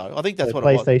 I think so. I think that's what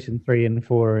PlayStation 3 and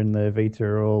 4 and the Vita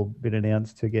are all been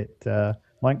announced to get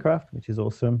Minecraft, which is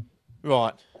awesome.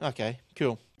 Right. Okay,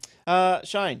 cool.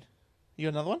 Shane, you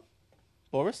got another one?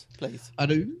 Boris, please. I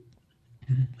do.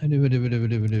 Please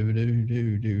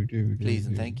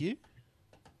and thank you.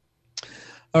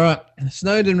 All right.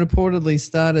 Snowden reportedly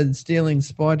started stealing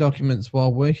spy documents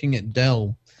while working at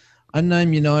Dell.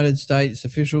 Unnamed United States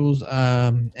officials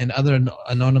and other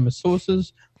anonymous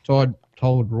sources told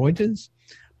Reuters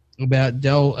about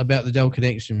the Dell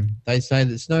connection. They say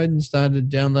that Snowden started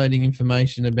downloading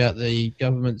information about the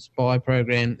government spy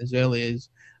program as early as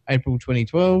April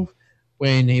 2012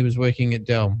 when he was working at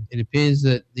Dell. It appears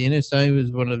that the NSA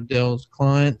was one of Dell's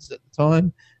clients at the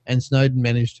time, and Snowden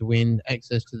managed to win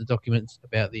access to the documents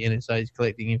about the NSA's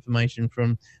collecting information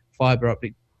from fiber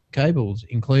optic cables,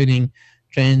 including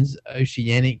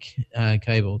transoceanic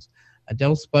cables. A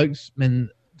Dell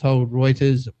spokesman told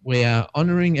Reuters, "We are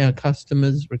honouring our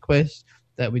customers' request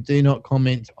that we do not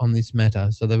comment on this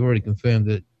matter." So they've already confirmed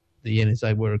that the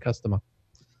NSA were a customer.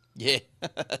 Yeah,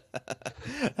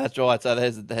 that's right. So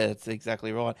that's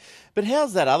exactly right. But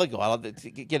how's that other guy,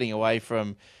 getting away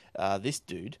from this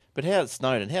dude, but how's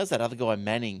Snowden? How's that other guy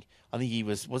Manning? I think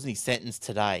wasn't he sentenced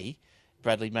today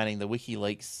Bradley Manning, the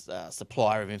WikiLeaks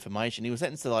supplier of information. He was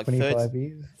sentenced to like 25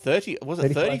 years. 30. Was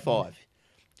it 35?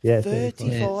 Yeah,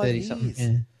 35 Yeah, 30 years. something.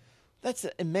 Yeah. That's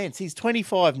immense. He's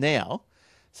 25 now.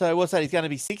 So what's that? He's going to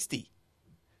be 60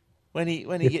 when he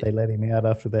If they let him out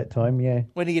after that time, yeah.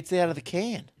 when he gets out of the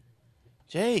can.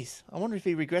 Jeez, I wonder if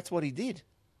he regrets what he did.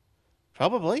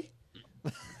 Probably.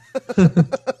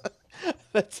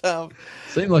 But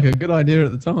Seemed like a good idea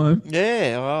at the time.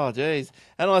 yeah, oh jeez.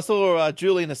 And I saw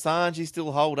Julian Assange. He's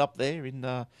still holed up there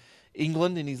in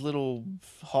England in his little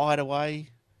hideaway,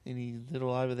 in his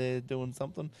little over there doing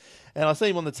something. And I see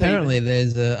him on the TV. Apparently,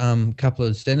 there's a couple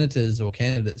of senators or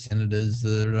candidate senators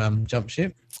that jumped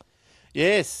ship.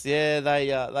 Yes, yeah,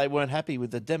 they weren't happy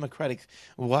with the democratic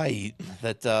way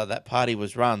that that party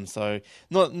was run. So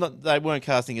not they weren't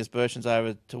casting aspersions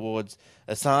over towards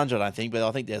Assange, I don't think, but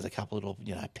I think there's a couple of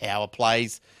little power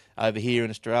plays over here in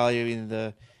Australia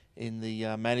in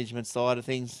the management side of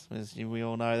things. As we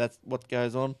all know, that's what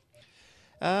goes on.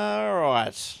 All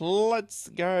right, let's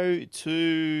go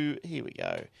to here we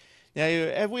go. Now,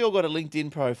 have we all got a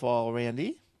LinkedIn profile around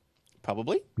here?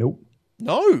 Probably. Nope.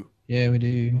 No. Yeah, we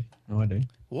do. No, I do.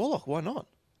 Warlock, why not?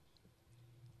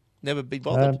 Never be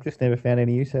bothered. Just never found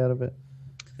any use out of it.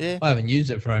 Yeah. I haven't used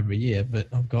it for over a year, but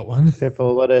I've got one. Except for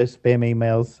a lot of spam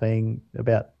emails saying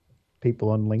about people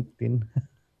on LinkedIn.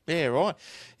 Yeah, right.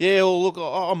 Yeah, well, look,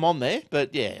 I'm on there,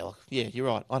 but yeah, you're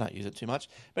right. I don't use it too much.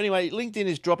 But anyway, LinkedIn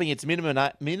is dropping its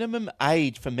minimum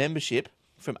age for membership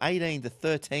from 18 to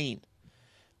 13.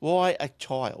 Why a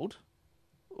child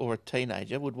or a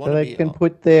teenager would want So to they be can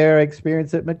put their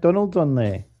experience at McDonald's on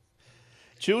there.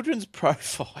 children's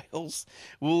profiles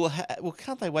will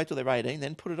can't they wait till they're 18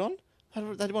 then put it on?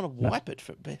 They want to wipe it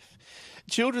for Beth.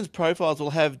 Children's profiles will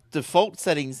have default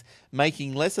settings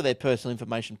making less of their personal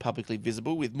information publicly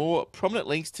visible with more prominent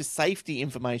links to safety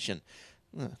information.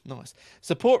 Nice.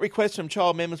 Support requests from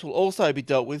child members will also be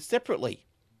dealt with separately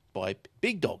by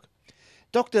Big Dog.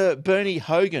 Dr. Bernie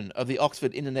Hogan of the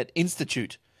Oxford Internet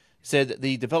Institute said that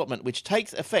the development, which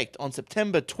takes effect on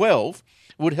September 12,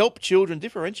 would help children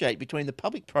differentiate between the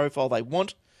public profile they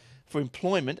want for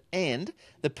employment and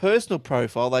the personal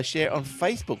profile they share on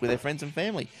Facebook with their friends and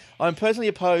family. I'm personally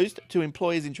opposed to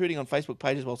employers intruding on Facebook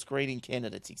pages while screening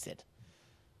candidates, he said.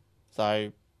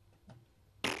 So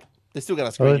they're still going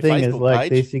to screen Well, your the thing Facebook is like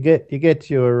page. this: you get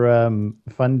your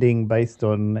funding based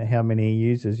on how many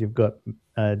users you've got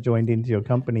joined into your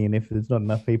company, and if there's not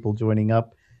enough people joining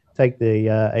up, take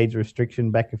the age restriction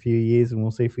back a few years, and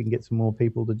we'll see if we can get some more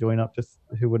people to join up, just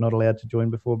who were not allowed to join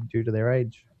before due to their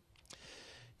age.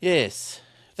 Yes,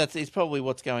 it's probably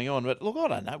what's going on. But look, I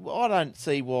don't know. I don't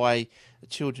see why the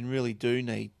children really do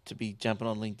need to be jumping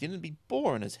on LinkedIn. It'd be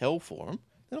boring as hell for them.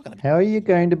 They're not going to. How are you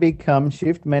going to become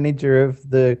shift manager of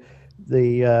the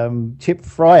chip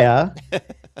fryer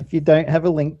if you don't have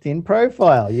a LinkedIn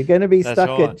profile? You're going to be That's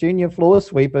stuck right. at junior floor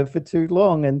sweeper for too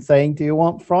long and saying, do you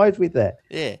want fries with that?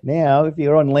 Yeah, Now, if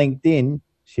you're on LinkedIn,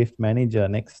 shift manager,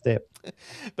 next step.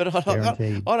 but I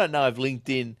Guaranteed. don't know if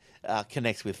LinkedIn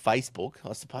connects with Facebook.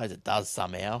 I suppose it does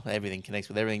somehow. Everything connects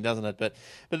with everything, doesn't it?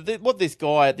 But what this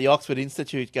guy at the Oxford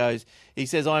Institute goes, he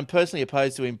says, I'm personally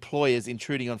opposed to employers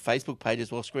intruding on Facebook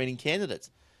pages while screening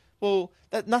candidates. Well,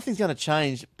 nothing's going to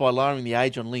change by lowering the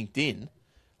age on LinkedIn.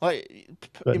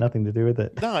 Got nothing to do with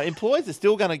it. No, employers are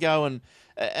still going to go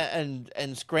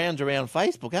and scrounge around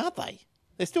Facebook, aren't they?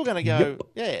 They're still going to go,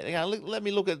 yeah, they're going to let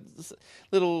me look at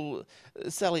little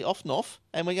Sally Offnoff,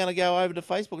 and we're going to go over to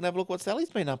Facebook and have a look what Sally's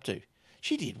been up to.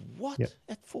 She did what Yep.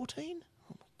 at 14?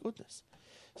 Oh, my goodness.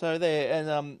 So there,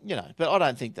 and, but I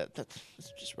don't think that's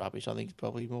just rubbish. I think it's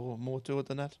probably more to it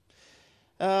than that.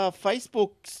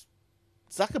 Facebook's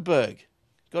Zuckerberg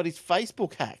got his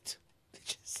Facebook hacked. Did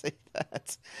you see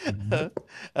that?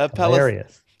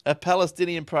 Hilarious. A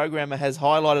Palestinian programmer has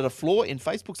highlighted a flaw in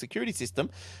Facebook's security system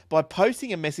by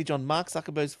posting a message on Mark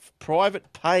Zuckerberg's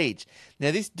private page. Now,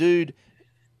 this dude,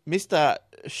 Mr.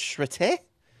 Shreteh,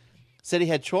 said he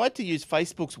had tried to use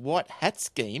Facebook's white hat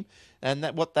scheme, and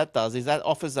what that does is that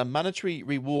offers a monetary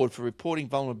reward for reporting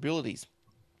vulnerabilities.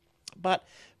 But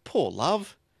poor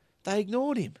love, they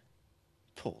ignored him.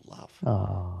 Poor love.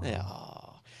 Oh. Yeah.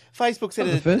 Facebook said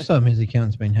Not the first time his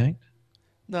account's been hacked.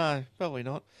 No, probably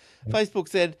not. Facebook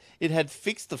said it had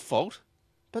fixed the fault,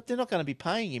 but they're not going to be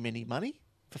paying him any money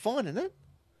for finding it.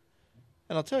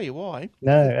 And I'll tell you why.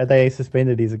 No, they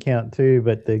suspended his account too,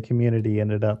 but the community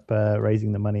ended up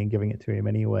raising the money and giving it to him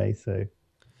anyway. So,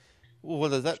 Well,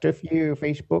 what does that? stuff you,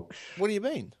 Facebook. What do you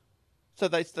mean? So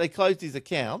they closed his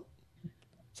account.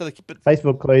 So but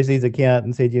Facebook closed his account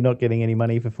and said, you're not getting any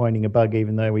money for finding a bug,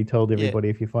 even though we told everybody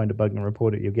if you find a bug and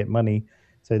report it, you'll get money.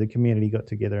 So the community got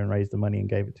together and raised the money and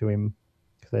gave it to him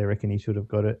because they reckon he should have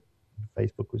got it.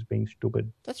 Facebook was being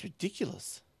stupid. That's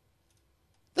ridiculous.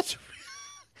 That's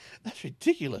that's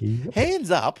ridiculous. Yep.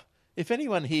 Hands up if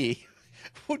anyone here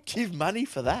would give money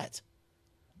for that.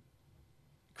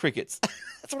 Crickets.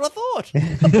 That's what I thought.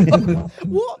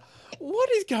 What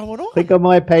is going on? Click on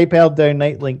my PayPal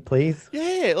donate link, please.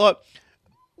 Yeah, like,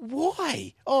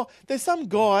 why? Oh, there's some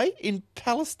guy in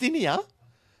Palestine.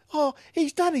 Oh,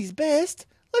 he's done his best.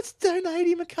 Let's donate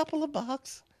him a couple of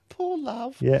bucks. Poor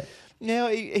love. Yeah. Now,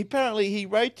 apparently he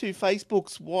wrote to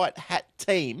Facebook's White Hat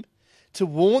team to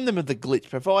warn them of the glitch,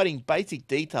 providing basic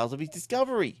details of his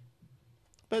discovery.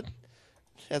 But,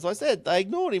 as I said, they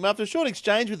ignored him. After a short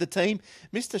exchange with the team,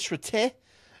 Mr. Shreteh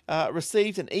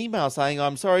received an email saying,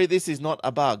 "I'm sorry, this is not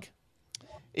a bug."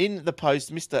 In the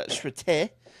post, Mr. Shreteh,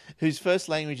 whose first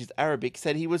language is Arabic,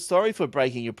 said he was sorry for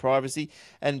breaking your privacy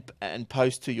and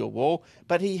post to your wall,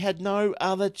 but he had no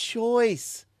other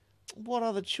choice. What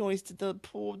other choice did the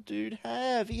poor dude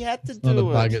have? He had to It's do not a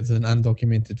it. bug, it's an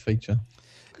undocumented feature.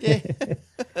 Yeah.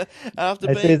 After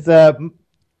It being... says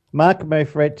Mark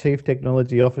Mofret, Chief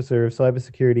Technology Officer of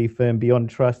cybersecurity firm Beyond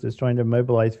Trust, is trying to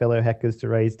mobilize fellow hackers to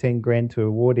raise 10 grand to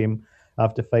award him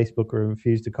after Facebook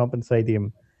refused to compensate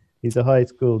him. He's a high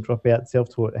school dropout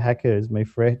self-taught hacker, is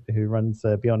Mofret, who runs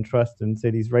Beyond Trust, and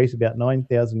said he's raised about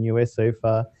 9,000 US so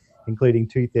far, including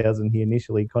 2,000 he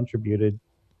initially contributed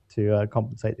to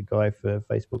compensate the guy for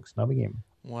Facebook snubbing him.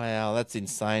 Wow, that's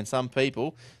insane. Some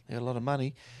people, they got a lot of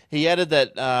money. He added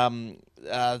that, so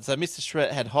Mr.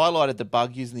 Shret had highlighted the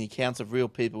bug using the accounts of real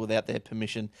people without their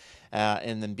permission,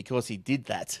 and then because he did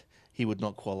that, he would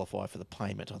not qualify for the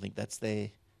payment. I think that's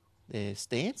their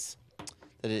stance.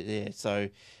 So,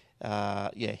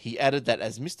 he added that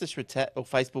as Mr. Shret, or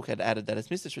Facebook had added that as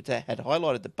Mr. Shret had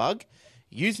highlighted the bug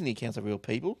using the accounts of real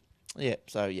people. Yeah,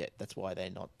 so that's why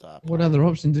they're not. What other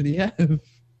option did he have?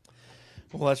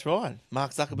 Well, that's right.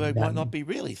 Mark Zuckerberg might not be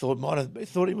real. He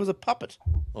thought he was a puppet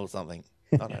or something.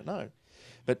 I don't know.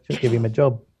 But Just give him a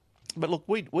job. But look,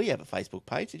 we have a Facebook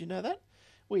page. Did you know that?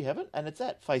 We have it, and it's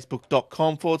at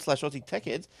facebook.com/Aussie Tech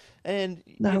Heads. And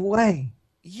No way.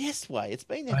 yes, way. It's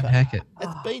been there. Don't hack it.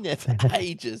 It's been there for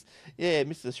ages. Yeah,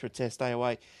 Mr. Shreteh, stay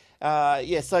away.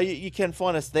 So you can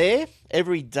find us there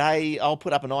every day. I'll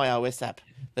put up an iOS app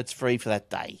that's free for that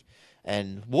day,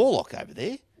 and Warlock over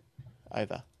there,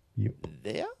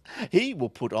 there, he will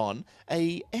put on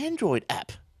a Android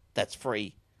app that's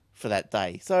free for that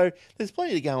day. So there's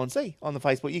plenty to go and see on the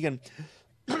Facebook. You can,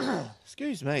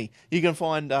 excuse me, you can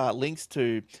find links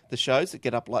to the shows that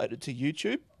get uploaded to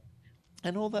YouTube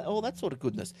and all that sort of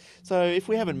goodness. So if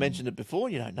we haven't mentioned it before,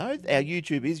 you don't know, our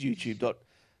YouTube is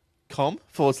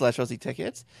youtube.com/Aussie Tech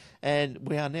Heads, and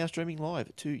we are now streaming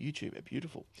live to YouTube.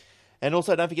 Beautiful. And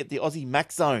also, don't forget the Aussie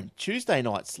Mac Zone, Tuesday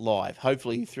nights live,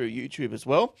 hopefully through YouTube as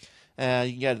well. You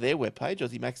can go to their webpage,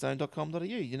 aussiemaczone.com.au.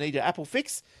 You need your Apple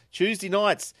fix, Tuesday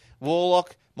nights.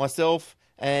 Warlock, myself,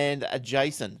 and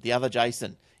Jason, the other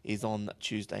Jason, is on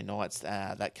Tuesday nights.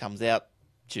 That comes out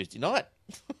Tuesday night,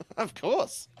 of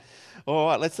course. All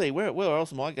right, let's see. Where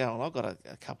else am I going? I've got a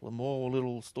couple of more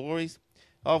little stories.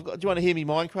 Do you want to hear me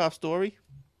Minecraft story?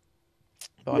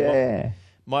 Yeah.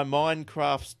 My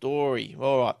Minecraft story.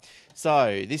 All right.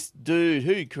 So this dude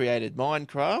who created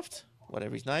Minecraft,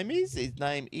 whatever his name is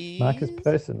Marcus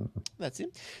Persson. That's him.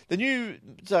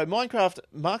 Minecraft,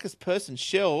 Marcus Persson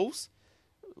shelves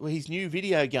his new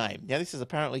video game. Now this is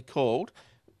apparently called.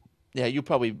 Now you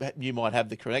might have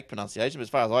the correct pronunciation, but as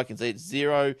far as I can see, it's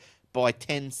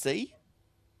 0x10C.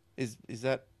 Is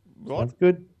that right? That's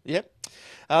good. Yep.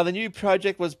 The new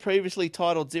project was previously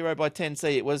titled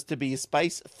 0x10C. It was to be a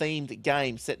space-themed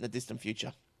game set in the distant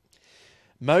future.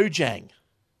 Mojang,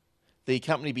 the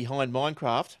company behind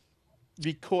Minecraft,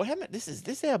 this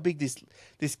is how big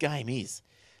this game is.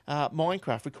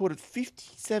 Minecraft recorded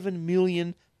 £57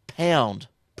 million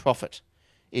profit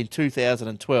in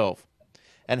 2012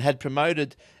 and had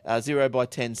promoted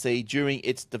 0x10C during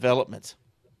its development.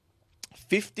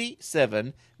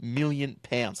 £57 million.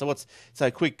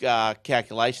 So quick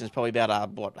calculation is probably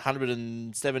about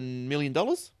 $107 million,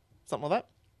 something like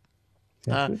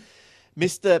that.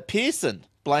 Mr. Pearson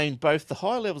blamed both the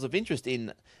high levels of interest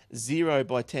in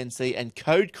 0x10C and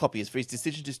code copiers for his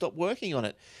decision to stop working on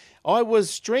it. I was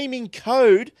streaming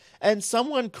code and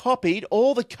someone copied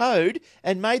all the code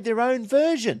and made their own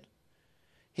version,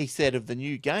 he said of the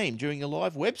new game during a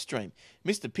live web stream.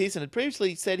 Mr. Pearson had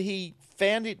previously said he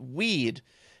found it weird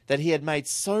that he had made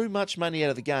so much money out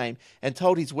of the game and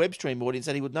told his web stream audience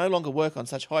that he would no longer work on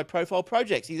such high-profile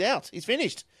projects. He's out. He's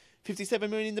finished. 57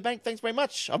 million in the bank. Thanks very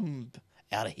much. I'm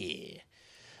out of here.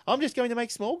 I'm just going to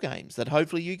make small games that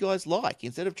hopefully you guys like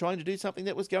instead of trying to do something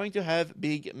that was going to have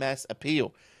big mass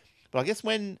appeal. But I guess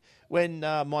when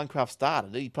Minecraft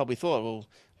started, he probably thought, well,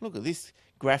 look at this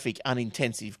graphic,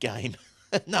 unintensive game.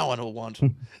 No one will want.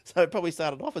 So it probably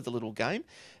started off as a little game.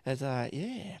 As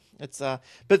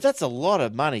but that's a lot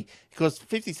of money because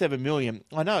 57 million.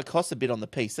 I know it costs a bit on the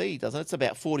PC, doesn't it? It's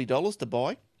about $40 to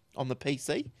buy on the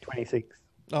PC. 26.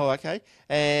 Oh, okay.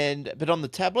 But on the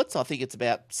tablets, I think it's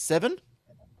about 7.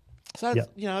 So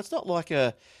Yep. it's not like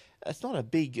it's not a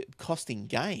big costing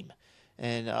game.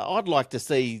 And I'd like to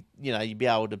see you'd be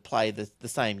able to play the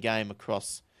same game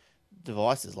across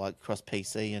devices, like across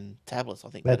PC and tablets. I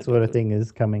think That that'd be sort of good. thing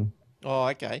is coming. Oh,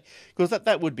 okay. Because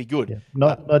that would be good. Yeah.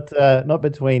 Not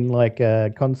between like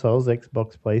consoles,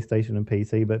 Xbox, PlayStation, and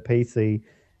PC, but PC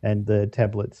and the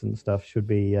tablets and stuff should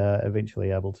be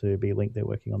eventually able to be linked. They're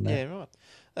working on that. Yeah, right.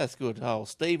 That's good. Oh,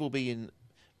 Steve will be in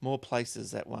more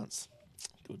places at once.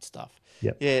 Good stuff.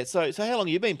 Yep. Yeah. So how long have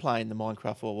you been playing the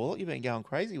Minecraft War? You've been going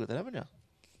crazy with it, haven't you?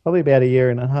 Probably about a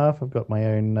year and a half. I've got my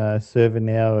own server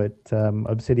now at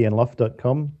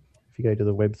obsidianloft.com. If you go to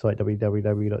the website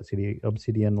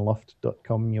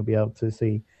www.obsidianloft.com, you'll be able to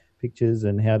see pictures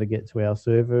and how to get to our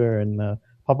server and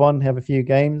hop on, have a few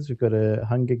games. We've got a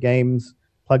Hunger Games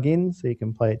plugin, so you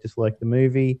can play it just like the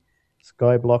movie.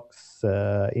 Skyblocks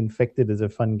Infected is a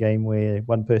fun game where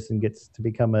one person gets to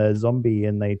become a zombie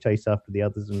and they chase after the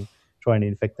others and try and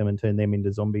infect them and turn them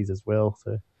into zombies as well.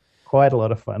 So quite a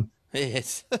lot of fun.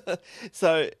 Yes.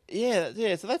 So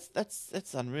So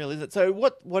that's unreal, isn't it? So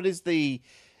what is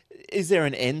is there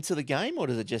an end to the game, or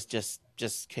does it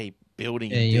just keep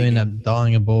building? Yeah, and you end digging? up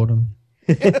dying of boredom.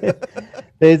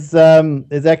 There's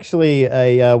actually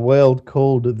a world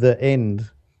called The End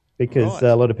because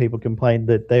Right. a lot of people complained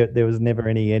that there was never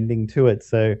any ending to it.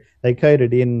 So they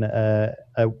coded in a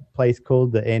place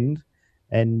called The End,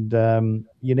 and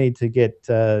you need to get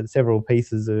several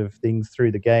pieces of things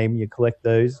through the game. You collect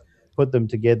those, put them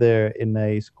together in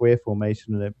a square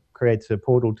formation, and it creates a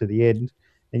portal to the end.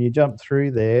 And you jump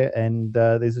through there, and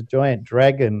there's a giant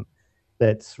dragon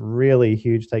that's really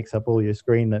huge, takes up all your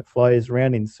screen, that flies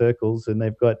around in circles, and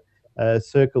they've got a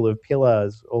circle of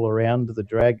pillars all around the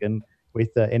dragon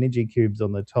with energy cubes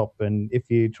on the top. And if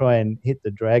you try and hit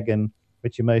the dragon,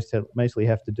 which you mostly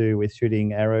have to do with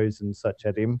shooting arrows and such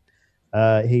at him,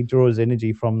 he draws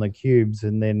energy from the cubes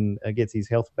and then gets his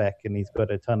health back, and he's got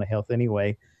a ton of health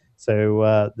anyway.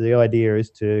 So the idea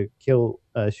is to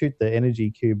shoot the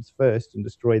energy cubes first and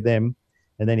destroy them,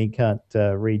 and then he can't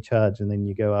recharge, and then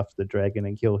you go after the dragon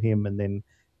and kill him, and then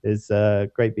there's a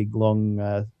great big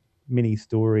long mini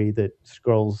story that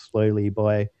scrolls slowly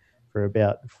by for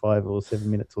about 5 or 7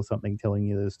 minutes or something, telling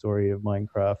you the story of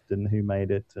Minecraft and who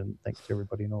made it, and thanks to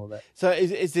everybody and all of that. So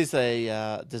is this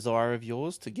a desire of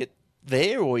yours to get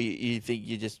there, or you think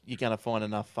you're going to find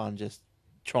enough fun just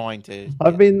trying to?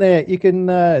 I've been there. You can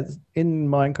in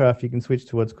Minecraft you can switch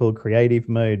to what's called creative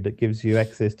mode that gives you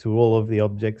access to all of the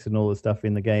objects and all the stuff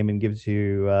in the game and gives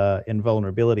you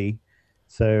invulnerability.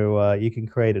 So you can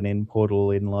create an end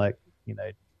portal in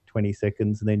 20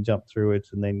 seconds and then jump through it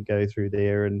and then go through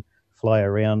there and fly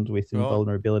around with Right.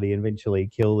 invulnerability and eventually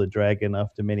kill the dragon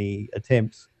after many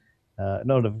attempts.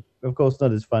 Of course,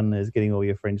 not as fun as getting all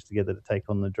your friends together to take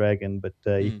on the dragon, but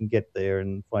you can get there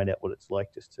and find out what it's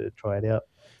like just to try it out.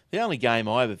 The only game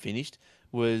I ever finished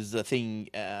was the thing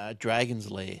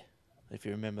Dragon's Lair, if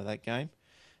you remember that game.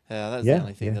 That's the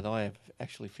only thing that I have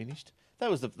actually finished. That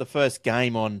was the first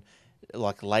game on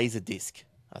like Laserdisc,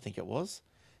 I think it was.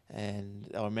 And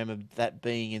I remember that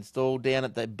being installed down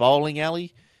at the bowling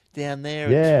alley down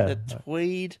there at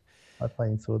Tweed. I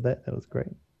played and saw that. That was great.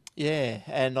 Yeah,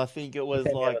 and I think it was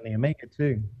Came out like on the Amiga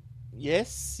too.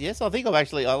 yes. I think I've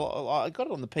actually I got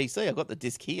it on the PC. I got the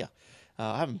disc here.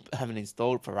 I haven't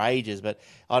installed it for ages, but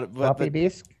Floppy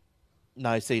disk.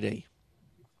 no CD.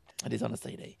 It is on a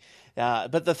CD.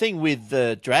 But the thing with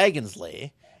the Dragon's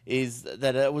Lair is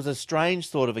that it was a strange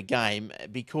sort of a game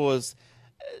because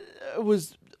it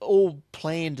was all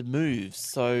planned moves.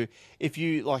 So if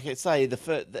you say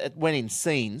it went in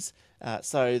scenes.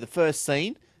 So the first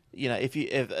scene, if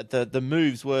the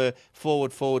moves were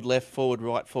forward, left, forward,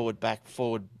 right, forward, back,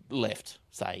 forward, left.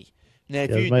 Say now,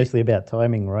 It was mostly about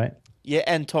timing, right? yeah,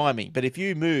 and timing. But if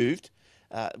you moved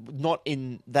not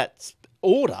in that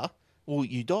order, well,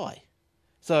 you die.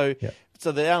 So, Yeah.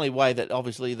 so the only way that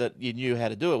obviously that you knew how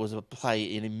to do it was to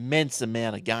play an immense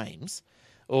amount of games,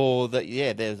 or that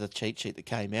there was a cheat sheet that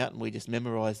came out and we just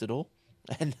memorised it all,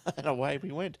 and away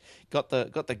we went. Got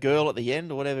the girl at the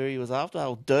end or whatever he was after.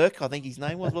 Old Dirk, I think his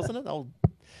name was, wasn't it? Old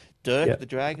Dirk, Yeah. the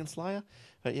Dragon Slayer.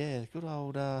 But yeah, good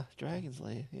old Dragon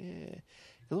Slayer. Yeah,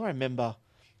 because I remember.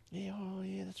 Yeah, oh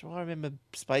yeah, that's right. I remember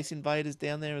Space Invaders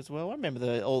down there as well. I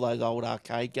remember all those old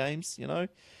arcade games,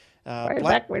 Way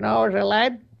back when I was a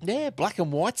lad. Yeah, black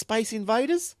and white Space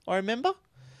Invaders. I remember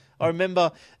I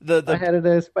the had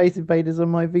a Space Invaders on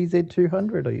my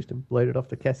VZ200. I used to load it off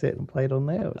the cassette and play it on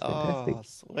there. It was fantastic. oh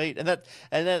sweet, and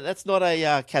that's not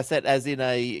a cassette as in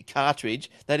a cartridge.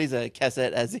 That is a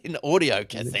cassette as in audio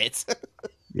cassettes.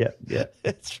 Yeah, yeah.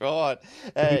 That's right.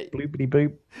 Bloopity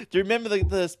boop. Do you remember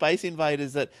the Space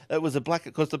Invaders that it was a black,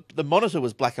 because the monitor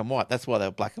was black and white. That's why they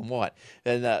were black and white.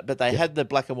 And but they had the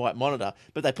black and white monitor,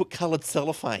 but they put coloured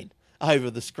cellophane over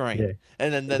the screen. Yeah.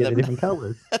 And then The different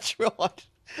colours. That's right.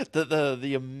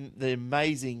 The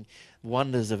amazing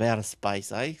wonders of outer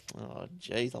space, eh? Oh,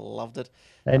 geez, I loved it.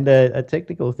 And a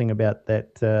technical thing about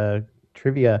that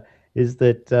trivia is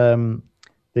that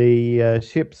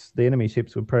the enemy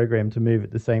ships were programmed to move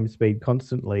at the same speed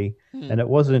constantly, and it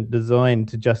wasn't designed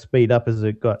to just speed up as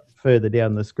it got further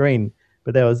down the screen.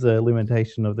 But that was a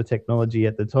limitation of the technology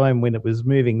at the time. When it was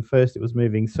moving first, it was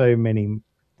moving so many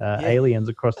aliens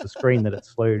across the screen that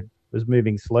was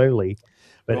moving slowly.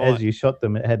 But Right. as you shot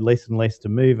them, it had less and less to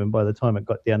move, and by the time it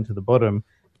got down to the bottom,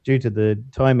 due to the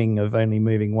timing of only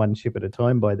moving one ship at a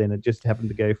time, by then it just happened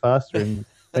to go faster. And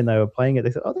when they were playing it,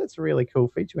 they said, "Oh, that's a really cool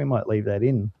feature. We might leave that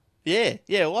in." Yeah,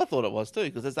 well, I thought it was too,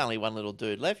 because there's only one little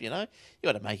dude left, you know. You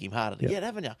got to make him harder to get,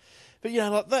 haven't you? But, you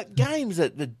know, like that games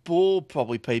that bore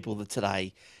probably people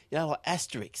today, you know, like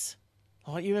Asterix.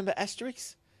 Oh, you remember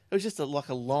Asterix? It was just like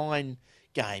a line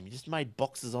game. You just made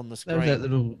boxes on the That screen. was that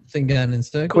little thing going in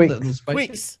circles. Quicks. That little spaceship.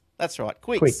 Quicks. That's right,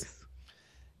 Quicks. Quicks,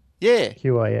 Yeah.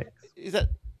 QIX. Is that?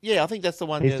 Yeah, I think that's the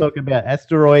one. He's talking about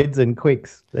asteroids and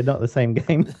Quicks. They're not the same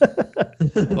game.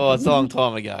 Oh, it's a long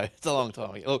time ago. It's a long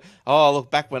time ago.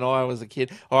 Look, back when I was a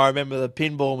kid, I remember the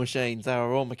pinball machines. They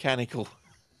were all mechanical.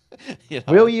 You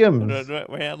know, Williams. went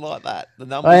round like that. The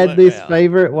numbers I had went this round.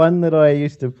 favorite one that I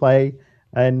used to play,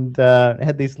 and it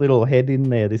had this little head in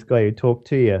there, this guy who talked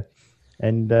to you.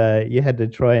 And you had to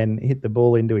try and hit the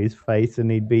ball into his face,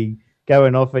 and he'd be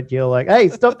going off at you like, "Hey,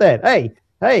 stop that! Hey,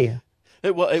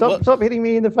 stop hitting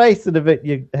me in the face!" And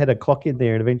you had a clock in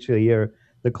there, and eventually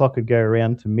the clock would go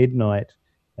around to midnight,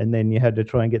 and then you had to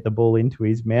try and get the ball into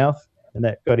his mouth, and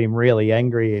that got him really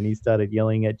angry, and he started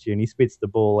yelling at you, and he spits the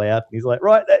ball out, and he's like,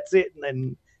 "Right, that's it," and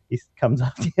then he comes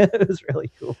up to you. It was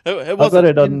really cool. I've got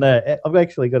it on. I've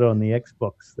actually got it on the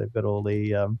Xbox. They've got all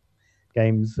the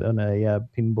games on a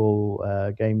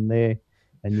pinball game there,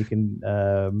 and you can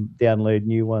download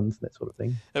new ones, that sort of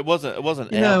thing. It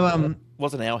wasn't You know,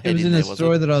 wasn't our it head was in in there, a was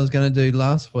story it? that I was going to do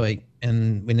last week,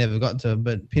 and we never got to.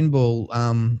 But pinball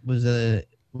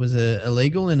was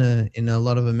illegal in a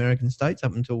lot of American states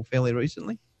up until fairly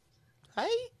recently. Hey,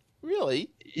 really?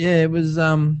 Yeah, it was.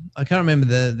 I can't remember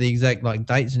the exact like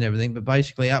dates and everything, but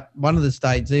basically, up one of the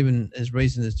states, even as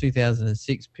recent as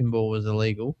 2006, pinball was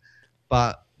illegal.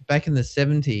 But back in the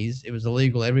 70s, it was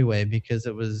illegal everywhere because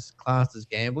it was classed as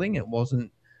gambling. It wasn't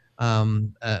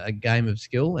a game of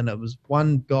skill, and it was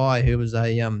one guy who was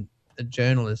a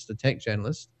journalist, a tech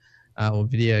journalist, or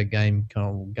video game kind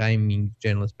of gaming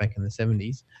journalist back in the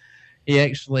 70s. He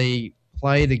actually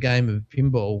played a game of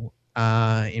pinball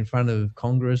in front of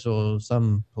Congress or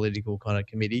some political kind of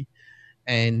committee,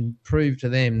 and proved to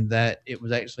them that it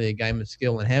was actually a game of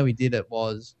skill. And how he did it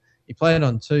was he played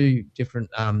on two different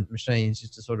machines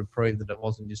just to sort of prove that it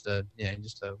wasn't just a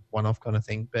one-off kind of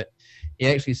thing. But he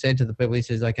actually said to the people, he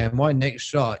says, "Okay, my next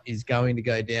shot is going to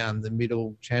go down the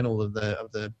middle channel of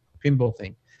the pinball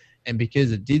thing," and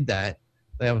because it did that,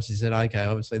 they obviously said, "Okay,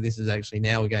 obviously this is actually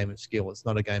now a game of skill. It's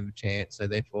not a game of chance. So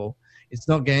therefore, it's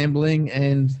not gambling,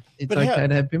 and it's But okay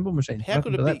to have pinball machines." how Up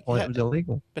could until it that be- point, how- it was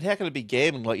illegal. But how can it be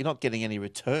gambling? Like, you're not getting any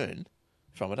return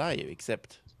from it, are you?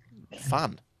 Except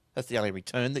fun. That's the only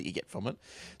return that you get from it.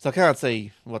 So I can't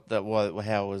see how it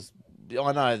was.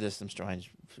 I know there's some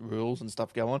strange rules and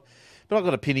stuff go on, but I've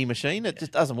got a penny machine. It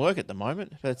just doesn't work at the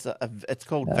moment. But it's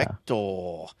called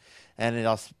Vector, and it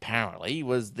apparently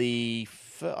was I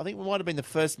think it might have been the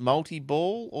first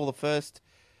multi-ball or the first.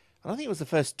 I don't think it was the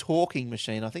first talking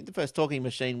machine. I think the first talking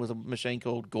machine was a machine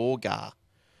called Gorgar.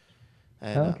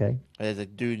 And, Okay. There's a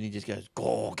dude and he just goes,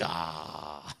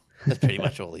 Gorgar. That's pretty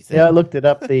much all he said. Yeah, I looked it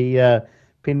up. The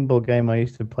pinball game I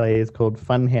used to play is called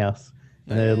Funhouse.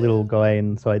 And the little guy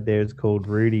inside there is called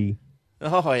Rudy.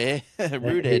 Oh, yeah.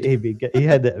 Rude Ed. He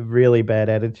had that really bad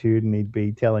attitude, and he'd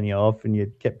be telling you off, and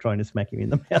you kept trying to smack him in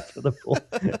the mouth with the ball.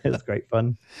 It was great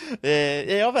fun.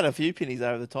 Yeah, I've had a few pennies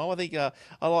over the time. I think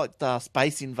I liked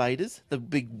Space Invaders, the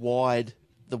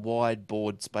wide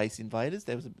board Space Invaders.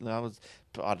 There was,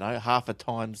 I don't know, half a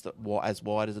times as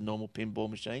wide as a normal pinball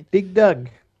machine. Dig Dug.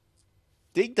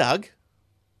 Dig Dug?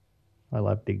 I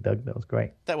love Dig Dug. That was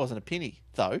great. That wasn't a penny,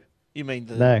 though. You mean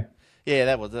the... No, Yeah,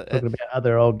 that was it. talking about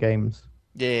other old games.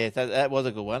 Yeah, that was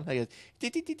a good one. He goes,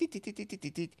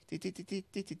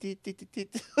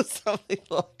 something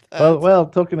like that. Well,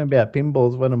 talking about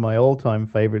pinballs, one of my all-time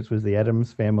favorites was the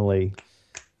Addams Family.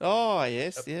 Oh,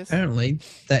 yes. Apparently,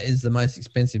 that is the most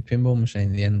expensive pinball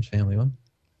machine, the Addams Family one.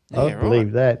 I Yeah,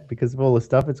 believe that because of all the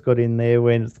stuff it's got in there.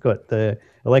 When it's got the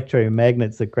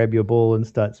electromagnets that grab your ball and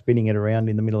start spinning it around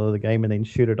in the middle of the game, and then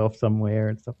shoot it off somewhere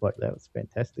and stuff like that. It's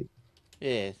fantastic.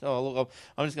 Yeah. Oh, look,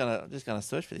 I'm just gonna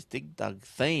search for this Dig Dug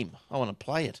theme. I want to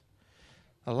play it.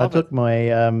 I took my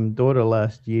daughter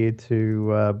last year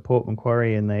to Port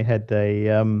Macquarie, and they had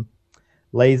a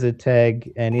laser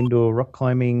tag and indoor rock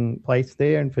climbing place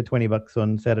there. And for $20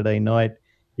 on Saturday night,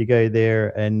 you go there,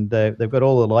 and they've got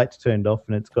all the lights turned off,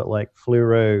 and it's got like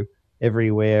fluoro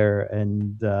everywhere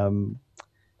and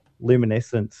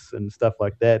luminescence and stuff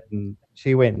like that. And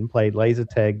she went and played laser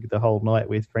tag the whole night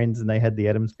with friends, and they had the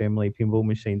Addams Family pinball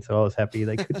machine, so I was happy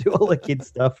they could do all the kids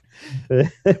stuff.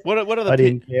 What are the I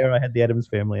didn't care. I had the Addams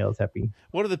Family. I was happy.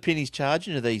 What are the pennies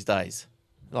charging you these days?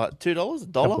 Like $2,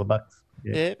 $1? Couple of bucks.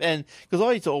 Yeah, and because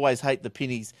I used to always hate the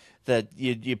pennies that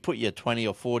you put your 20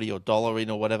 or 40 or $1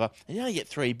 in or whatever, and you only get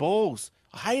 3 balls.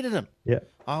 I hated them. Yeah.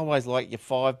 I always liked your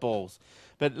 5 balls.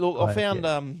 But look, I found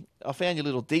your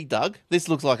little Dig Dug. This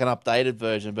looks like an updated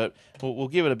version, but we'll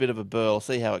give it a bit of a burl,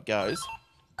 see how it goes.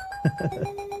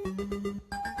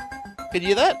 Can you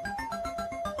hear that?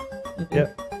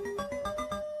 Yep.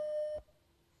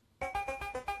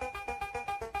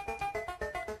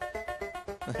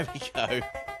 There we go.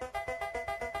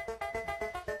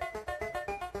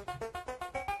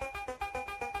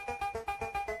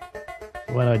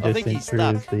 The one I just think sent he's through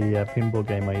stuck. is the pinball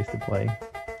game I used to play.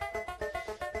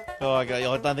 Oh, okay.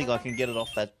 I don't think I can get it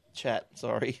off that chat.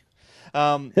 Sorry.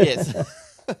 Yes.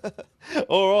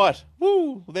 All right.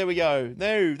 Woo. There we go.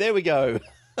 No, there we go.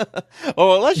 Or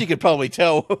well, as you could probably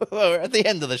tell, we're at the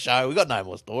end of the show. We've got no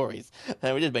more stories.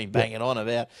 We've just been banging on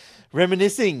about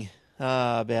reminiscing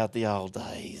about the old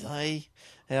days, eh?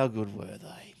 How good were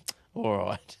they? All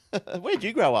right. Where'd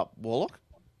you grow up, Warlock?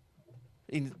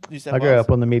 In New South I Wales? grew up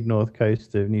on the mid-north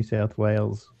coast of New South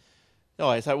Wales,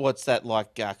 Oh, so what's that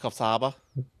like? Coffs Harbour?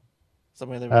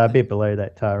 Somewhere there. a bit below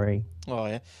that, Taree. Oh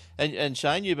yeah. And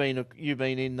Shane, you've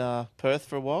been in Perth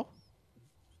for a while.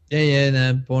 Yeah,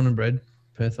 no, born and bred,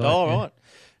 Perth. Oh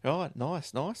yeah. right,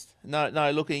 nice.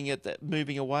 No, looking at that,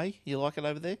 moving away. You like it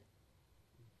over there?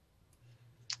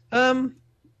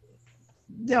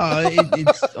 Yeah,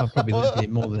 it's I've probably lived here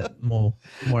more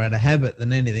out of habit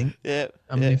than anything. Yeah.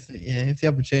 I mean, if the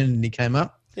opportunity came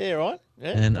up, Yeah, right.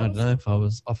 Yeah. and I don't know if I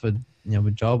was offered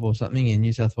a job or something in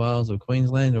New South Wales or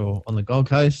Queensland or on the Gold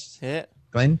Coast, Yeah.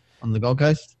 Glenn, on the Gold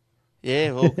Coast.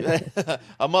 Yeah. Well,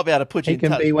 I might be able to put you He in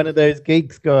can touch. be one of those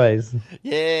geeks guys.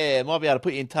 Yeah, I might be able to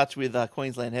put you in touch with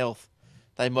Queensland Health.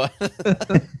 They might,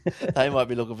 they might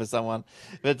be looking for someone.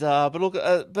 But look,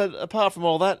 but apart from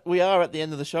all that, we are at the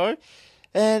end of the show.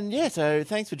 And yeah, so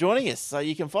thanks for joining us. So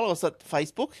you can follow us at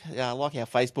Facebook, like our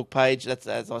Facebook page. That's,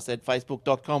 as I said,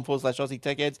 facebook.com/Aussie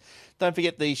Tech Heads. Don't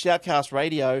forget the Shoutcast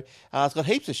Radio. It's got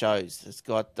heaps of shows. It's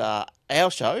got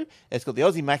our show. It's got the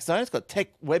Aussie Mac Zone. It's got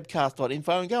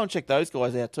techwebcast.info. And go and check those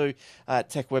guys out too at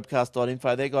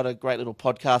techwebcast.info. They've got a great little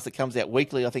podcast that comes out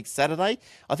weekly, I think Saturday.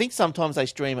 I think sometimes they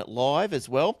stream it live as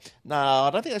well. No, I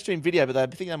don't think they stream video, but I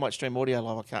think they might stream audio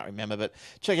live. I can't remember. But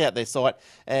check out their site.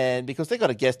 And because they've got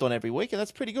a guest on every week, and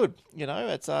that's pretty good. You know,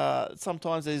 it's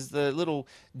sometimes there's the little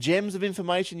gems of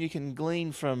information you can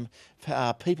glean from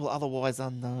people otherwise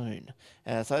unknown.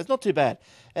 So it's not too bad.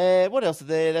 What else is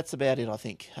there? That's about it, I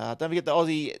think. Don't forget the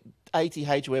Aussie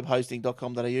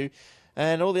athwebhosting.com.au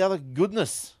and all the other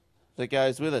goodness that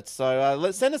goes with it.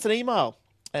 So send us an email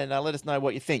and let us know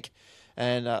what you think.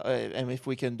 And if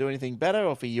we can do anything better,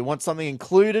 or if you want something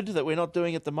included that we're not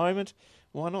doing at the moment,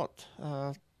 why not?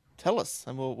 Tell us,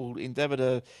 and we'll endeavour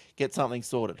to get something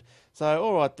sorted. So,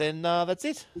 all right, then, that's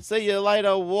it. See you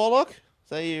later, Warlock.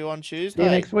 See you on Tuesday. See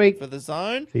you next week. For the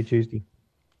zone. See you Tuesday.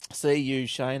 See you,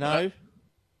 Shano.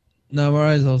 No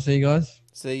worries. I'll see you guys.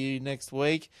 See you next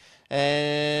week.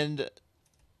 And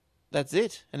that's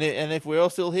it. And if we're all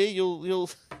still here,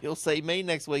 you'll see me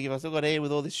next week if I still got hair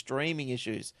with all this streaming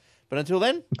issues. But until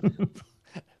then,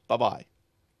 bye-bye.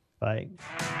 Bye.